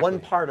painting in one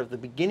part of the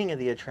beginning of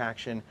the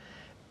attraction.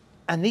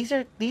 And these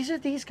are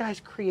these guys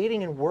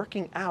creating and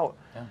working out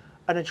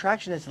an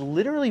attraction that's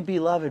literally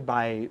beloved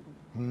by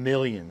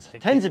millions,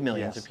 tens of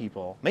millions of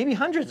people, maybe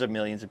hundreds of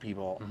millions of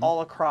people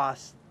all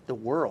across the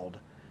world.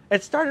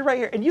 It started right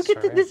here, and you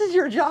get to, this is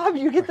your job.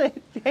 You get to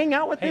hang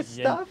out with this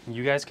stuff.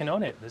 You guys can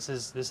own it. This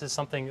is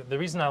something. The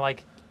reason I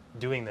like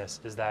doing this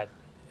is that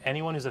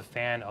anyone who's a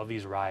fan of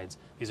these rides,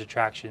 these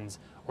attractions,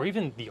 or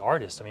even the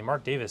artist. I mean,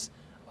 Marc Davis,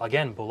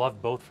 again,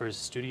 beloved both for his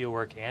studio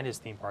work and his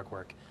theme park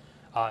work.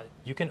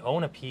 You can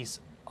own a piece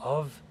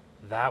of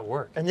that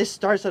work. And this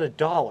starts at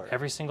 $1.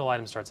 Every single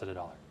item starts at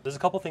 $1. There's a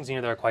couple things in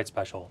here that are quite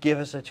special. Give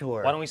us a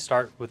tour. Why don't we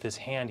start with this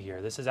hand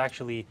here? This is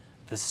actually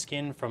the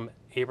skin from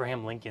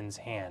Abraham Lincoln's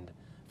hand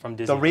from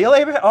Disney. The real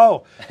Abraham?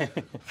 Oh,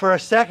 for a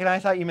second I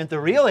thought you meant the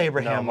real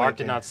Abraham Lincoln. No, Marc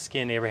did not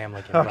skin Abraham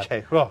Lincoln.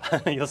 Okay, well.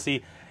 You'll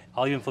see,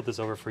 I'll even flip this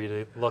over for you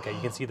to look at.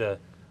 You can see the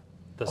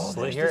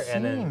slit here,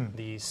 and then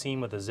the seam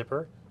with the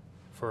zipper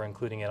for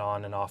including it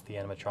on and off the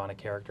animatronic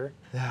character.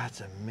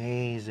 That's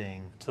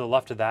amazing. To the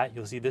left of that,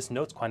 you'll see this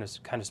note's kind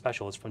of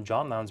special. It's from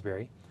John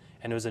Lounsbury,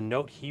 and it was a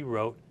note he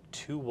wrote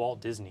to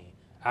Walt Disney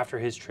after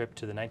his trip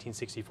to the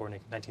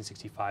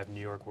 1964-1965 New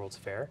York World's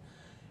Fair.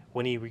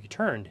 When he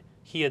returned,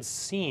 he had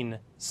seen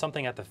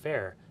something at the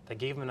fair that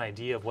gave him an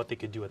idea of what they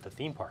could do at the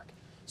theme park.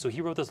 So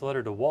he wrote this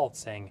letter to Walt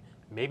saying,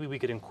 maybe we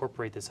could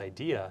incorporate this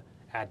idea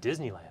at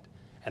Disneyland.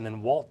 And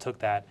then Walt took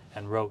that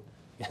and wrote,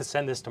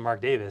 send this to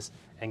Marc Davis,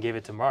 and gave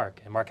it to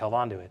Marc, and Marc held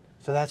on to it.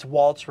 So that's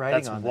Walt's writing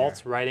on there. That's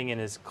Walt's writing in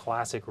his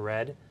classic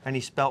red. And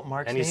he spelt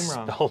Marc's name wrong.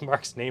 And he spelled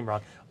Marc's name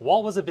wrong.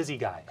 Walt was a busy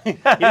guy. He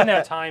didn't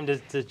have time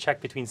to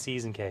check between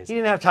C's and K's. He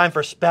didn't have time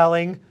for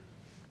spelling.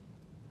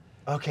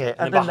 Okay.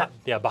 And then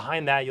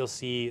behind that, you'll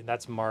see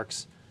that's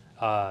Marc's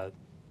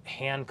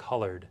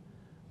hand-colored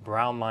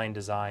brown line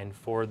design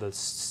for the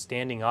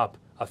standing up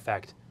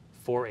effect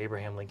for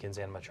Abraham Lincoln's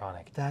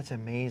animatronic. That's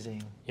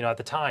amazing. You know, at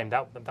the time,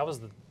 that was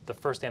the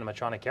first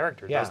animatronic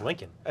character. Yeah. That was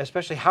Lincoln.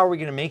 Especially, how are we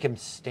going to make him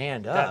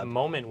stand up? That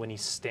moment when he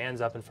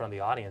stands up in front of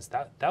the audience,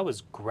 that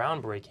was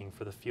groundbreaking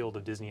for the field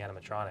of Disney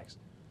animatronics.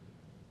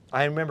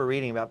 I remember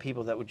reading about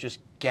people that would just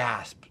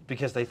gasp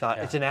because they thought,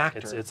 it's an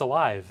actor. It's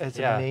alive. It's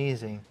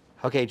amazing.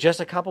 Okay, just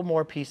a couple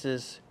more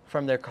pieces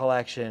from their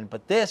collection,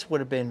 but this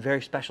would have been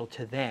very special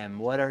to them.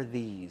 What are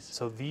these?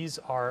 So these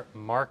are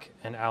Marc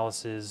and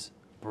Alice's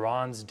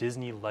Bronze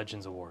Disney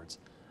Legends Awards.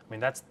 I mean,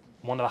 that's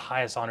one of the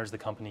highest honors the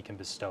company can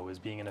bestow, is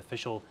being an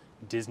official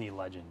Disney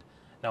legend.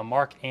 Now,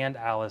 Marc and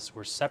Alice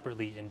were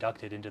separately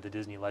inducted into the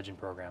Disney Legend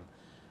program.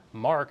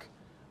 Marc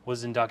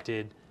was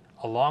inducted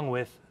along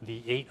with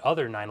the 8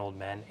 other 9 Old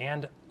Men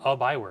and a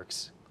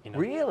Byworks,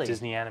 really?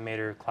 Disney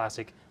animator,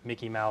 classic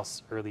Mickey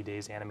Mouse early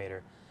days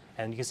animator.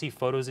 And you can see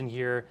photos in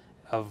here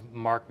of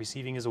Marc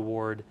receiving his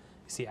award.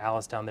 You see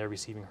Alice down there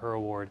receiving her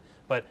award.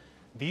 But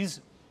these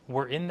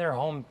were in their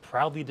home,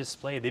 proudly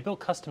displayed. They built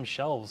custom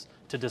shelves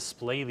to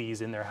display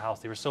these in their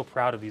house. They were so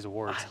proud of these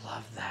awards. I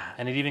love that.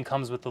 And it even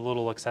comes with the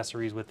little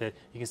accessories with it.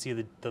 You can see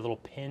the little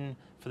pin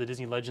for the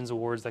Disney Legends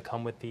Awards that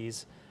come with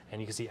these.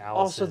 And you can see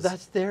Alice's. Also,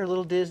 that's their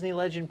little Disney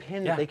Legend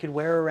pin that they could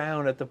wear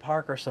around at the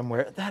park or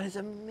somewhere. That is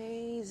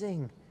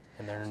amazing.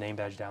 And their name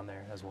badge down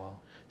there as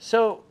well.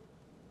 So,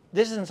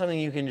 this isn't something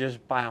you can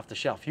just buy off the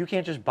shelf. You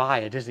can't just buy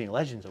a Disney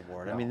Legends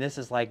Award. No. I mean, this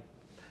is like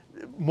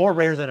more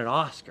rare than an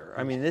Oscar.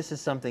 I mean, this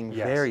is something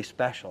very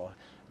special.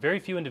 Very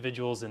few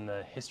individuals in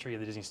the history of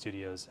the Disney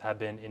Studios have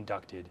been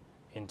inducted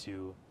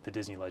into the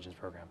Disney Legends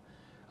program.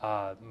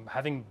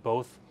 Having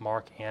both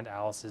Marc and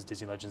Alice's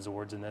Disney Legends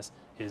Awards in this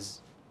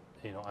is,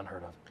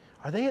 unheard of.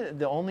 Are they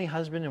the only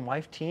husband and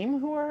wife team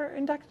who are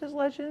inducted as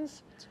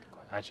legends?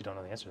 I actually don't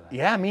know the answer to that.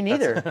 Yeah, me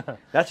neither.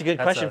 That's a good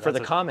question for the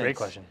comments. Great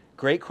question.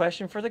 Great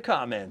question for the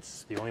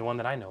comments. It's the only one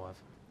that I know of.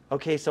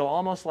 Okay, so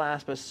almost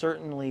last but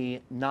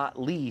certainly not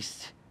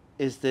least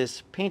is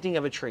this painting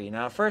of a tree.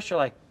 Now, at first you're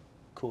like,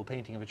 cool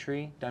painting of a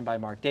tree done by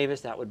Marc Davis.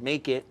 That would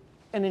make it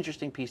an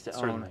interesting piece to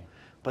own.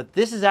 But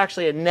this is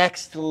actually a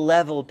next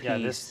level piece.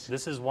 Yeah,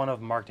 this is one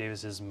of Marc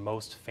Davis's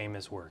most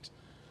famous works.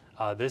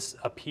 This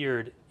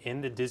appeared in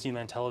the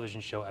Disneyland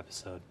television show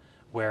episode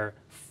where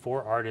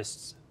 4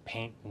 artists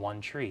paint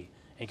one tree.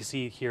 And you can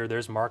see here,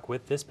 there's Marc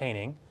with this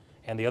painting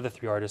and the other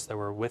 3 artists that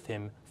were with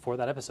him for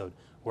that episode,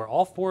 where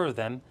all 4 of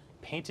them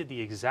painted the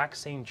exact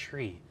same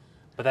tree.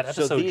 But that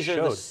episode showed... So these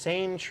are the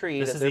same tree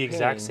This is the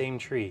exact same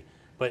tree.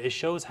 But it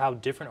shows how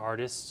different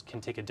artists can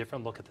take a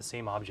different look at the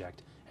same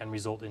object and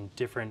result in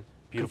different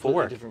beautiful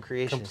work. Different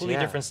creations, completely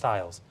different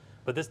styles.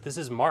 But this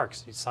is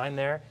Marc's. You sign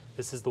there.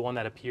 This is the one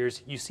that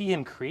appears. You see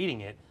him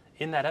creating it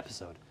in that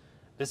episode.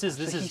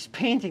 He's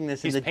painting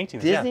this in the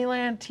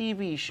Disneyland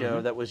TV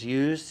show that was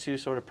used to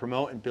sort of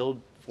promote and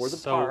build for the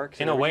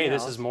parks. In a way,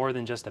 this is more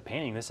than just a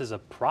painting. This is a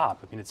prop.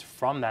 I mean, it's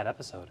from that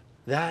episode.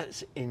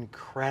 That's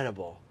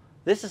incredible.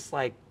 This is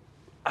like,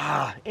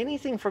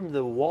 anything from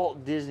the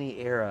Walt Disney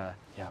era,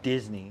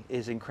 Disney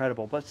is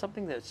incredible. But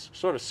something that's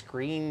sort of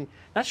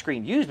not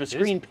screen used, but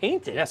screen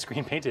painted. Yeah,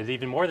 screen painted.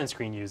 Even more than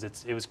screen used.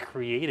 It was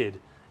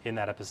created in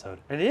that episode.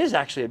 And it is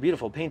actually a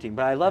beautiful painting,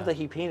 but I love that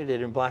he painted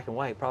it in black and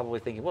white, probably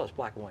thinking, well, it's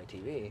black and white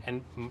TV.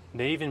 And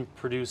they even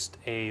produced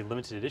a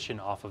limited edition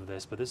off of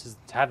this, but this is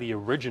to have the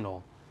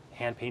original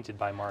hand painted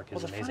by Marc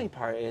is amazing. The funny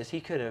part is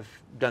he could have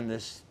done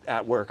this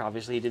at work.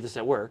 Obviously, he did this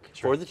at work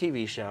for the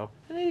TV show,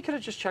 and then he could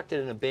have just chucked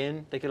it in a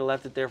bin. They could have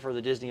left it there for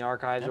the Disney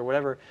archives or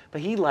whatever.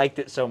 But he liked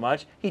it so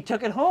much, he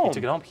took it home. He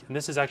took it home, and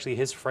this is actually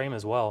his frame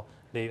as well.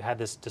 They had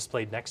this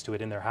displayed next to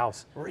it in their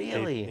house.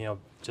 Really? They,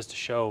 just to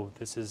show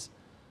this is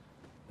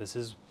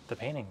the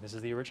painting. This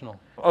is the original.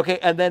 Okay,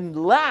 and then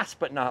last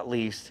but not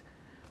least,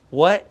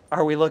 what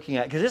are we looking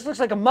at? Because this looks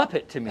like a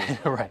Muppet to me.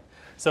 Right.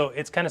 So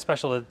it's kind of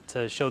special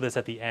to show this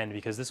at the end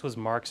because this was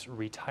Marc's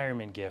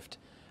retirement gift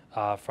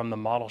from the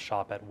model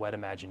shop at Wet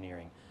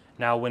Imagineering.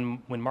 Now, when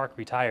Marc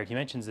retired, he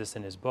mentions this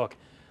in his book.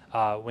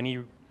 When he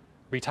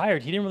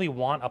retired, he didn't really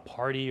want a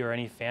party or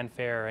any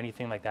fanfare or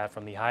anything like that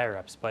from the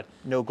higher-ups. But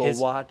no gold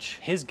watch.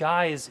 His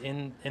guys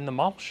in the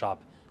model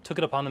shop took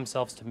it upon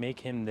themselves to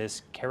make him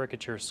this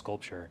caricature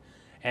sculpture.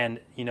 And,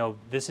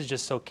 this is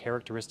just so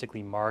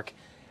characteristically Marc.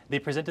 They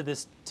presented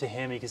this to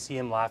him. You can see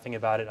him laughing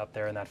about it up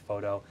there in that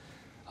photo.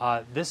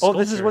 This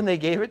is when they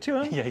gave it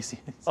to him? Yeah, you see.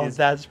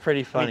 That's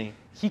pretty funny. I mean,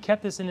 he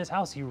kept this in his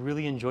house. He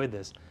really enjoyed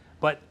this.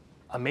 But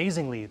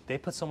amazingly, they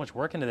put so much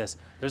work into this.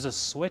 There's a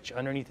switch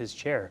underneath his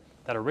chair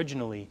that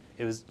originally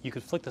you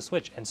could flick the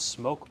switch and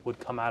smoke would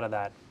come out of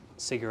that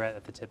cigarette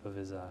at the tip of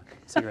his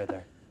cigarette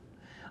there.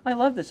 I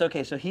love this.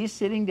 Okay, so he's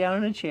sitting down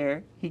in a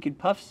chair. He could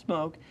puff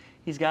smoke.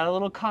 He's got a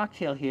little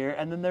cocktail here,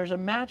 and then there's a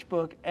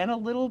matchbook and a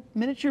little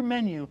miniature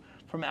menu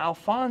from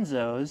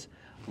Alfonso's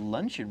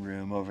luncheon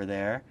room over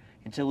there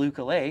in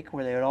Toluca Lake,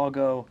 where they would all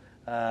go,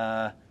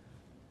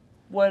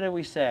 what do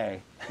we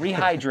say?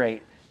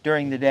 Rehydrate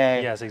during the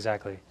day. Yes,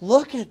 exactly.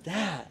 Look at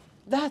that.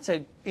 That's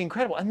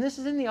incredible. And this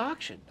is in the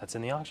auction. That's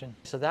in the auction.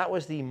 So that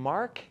was the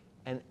Marc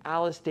and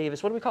Alice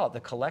Davis. What do we call it?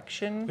 The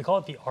collection? We call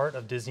it the Art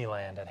of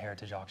Disneyland at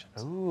Heritage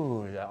Auctions.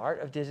 Ooh, the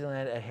Art of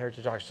Disneyland at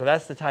Heritage Auctions. So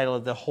that's the title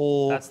of the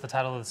whole That's the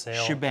title of the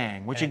sale.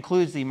 Shebang, which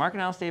includes the Marc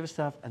and Alice Davis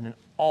stuff and then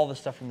all the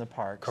stuff from the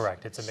parks.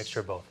 Correct. It's a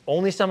mixture of both.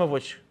 Only some of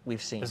which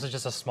we've seen. This is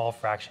just a small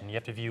fraction. You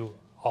have to view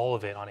all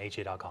of it on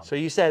ha.com. So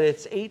you said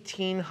it's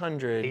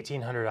 1,800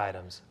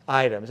 items.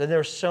 And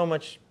there's so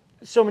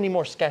many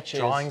more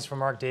sketches. Drawings from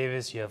Marc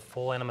Davis. You have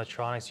full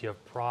animatronics. You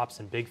have props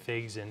and big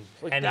figs and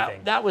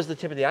anything. That was the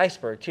tip of the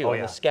iceberg too. Oh,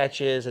 The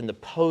sketches and the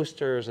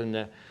posters and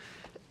the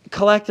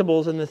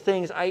collectibles and the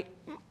things.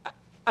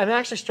 I'm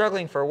actually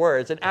struggling for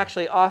words. And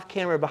actually off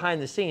camera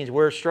behind the scenes,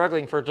 we're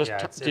struggling for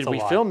did we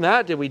film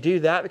that? Did we do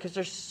that? Because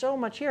there's so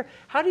much here.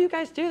 How do you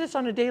guys do this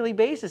on a daily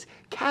basis?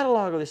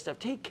 Catalog all this stuff.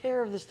 Take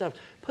care of this stuff.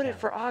 Put it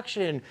for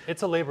auction.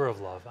 It's a labor of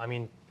love. I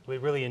mean, we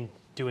really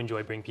do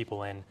enjoy bringing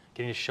people in,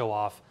 getting to show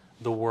off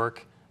the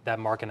work that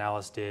Marc and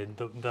Alice did,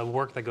 the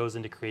work that goes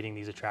into creating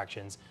these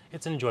attractions.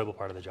 It's an enjoyable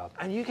part of the job.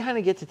 And you kind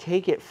of get to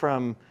take it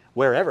from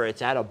wherever.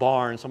 It's at a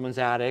barn, someone's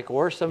attic,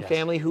 or some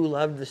family who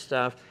loved the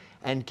stuff,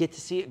 and get to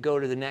see it go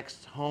to the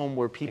next home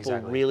where people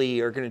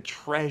really are going to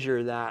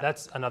treasure that.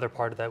 That's another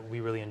part that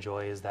we really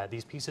enjoy is that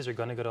these pieces are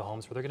going to go to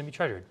homes where they're going to be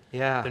treasured.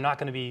 Yeah. They're not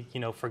going to be,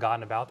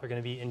 forgotten about. They're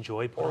going to be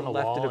enjoyed, put on a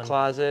wall. Left in a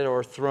closet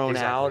or thrown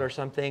out or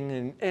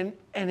something.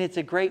 And it's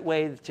a great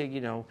way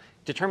to,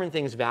 determine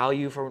things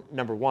value for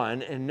number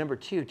one, and number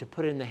two, to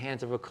put it in the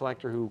hands of a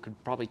collector who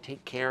could probably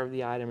take care of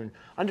the item and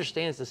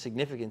understands the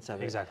significance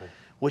of it. Exactly.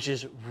 Which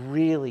is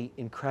really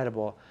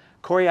incredible.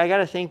 Corey, I got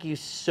to thank you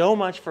so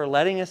much for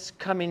letting us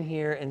come in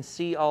here and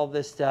see all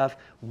this stuff.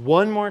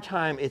 One more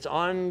time, it's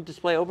on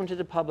display, open to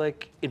the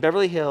public in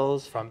Beverly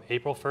Hills. From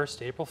April 1st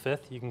to April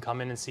 5th, you can come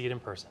in and see it in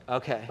person.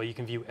 Okay. But you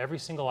can view every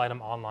single item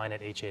online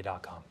at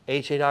ha.com.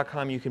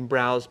 ha.com, you can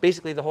browse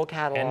basically the whole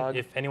catalog. And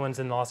if anyone's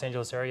in the Los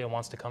Angeles area and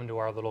wants to come to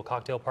our little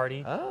cocktail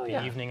party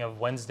the evening of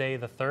Wednesday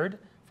the 3rd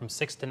from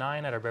 6 to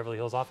 9 at our Beverly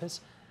Hills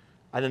office.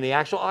 And then the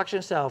actual auction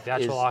itself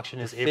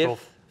is April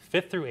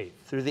 5th through 8th.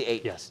 Through the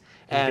 8th. Yes.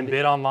 And you can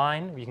bid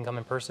online, you can come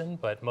in person,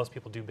 but most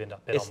people do bid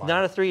online. It's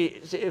not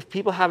if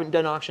people haven't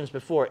done auctions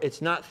before,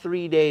 it's not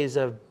 3 days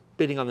of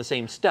bidding on the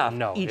same stuff.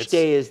 No. Each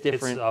day is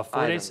different. It's a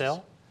 4-day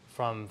sale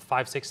from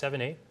 5, 6,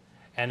 7, 8,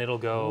 and it'll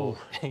go,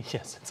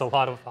 yes, it's a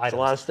lot of items. It's a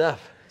lot of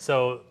stuff.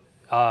 So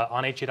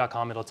on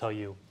ha.com, it'll tell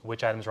you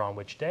which items are on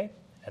which day,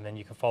 and then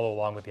you can follow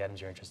along with the items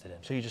you're interested in.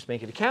 So you just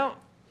make an account.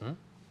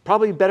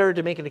 Probably better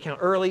to make an account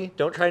early.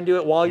 Don't try and do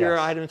it while your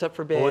item's up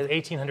for bid. Well, with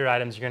 1,800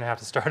 items, you're going to have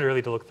to start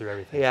early to look through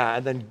everything. Yeah,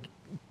 and then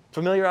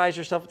familiarize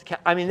yourself with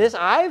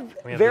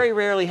the very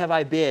rarely have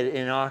I bid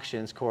in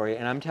auctions, Corey,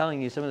 and I'm telling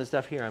you, some of the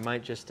stuff here, I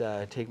might just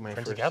take my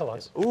printed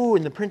catalogs. Ooh,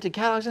 and the printed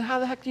catalogs, and how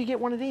the heck do you get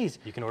one of these?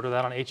 You can order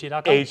that on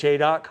ha.com.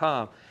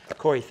 ha.com.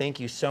 Corey, thank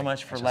you so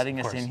much for letting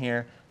us in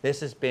here.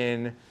 This has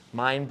been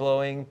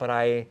mind-blowing, but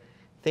I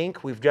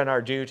think we've done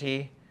our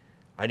duty.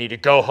 I need to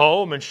go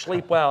home and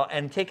sleep well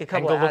and take a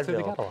couple of Advil. Look through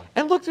the catalog.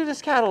 And look through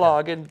this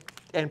catalog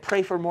and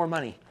pray for more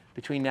money.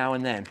 between now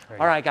and then. Very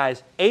All right,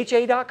 guys,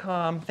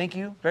 ha.com. Thank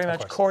you very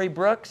much, course. Corey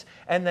Brooks.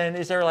 And then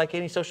is there like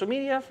any social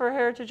media for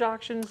Heritage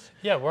Auctions?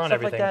 Yeah, we're on Stuff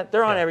everything. Like that?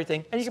 They're on Yeah.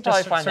 everything. And you can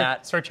Just probably find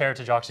that Search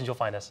Heritage Auctions, you'll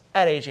find us.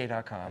 at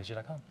aj.com.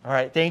 aj.com. All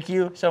right, thank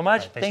you so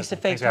much. All right, thanks to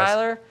thanks, Fake guys.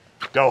 Tyler.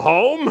 Go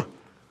home,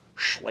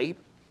 sleep.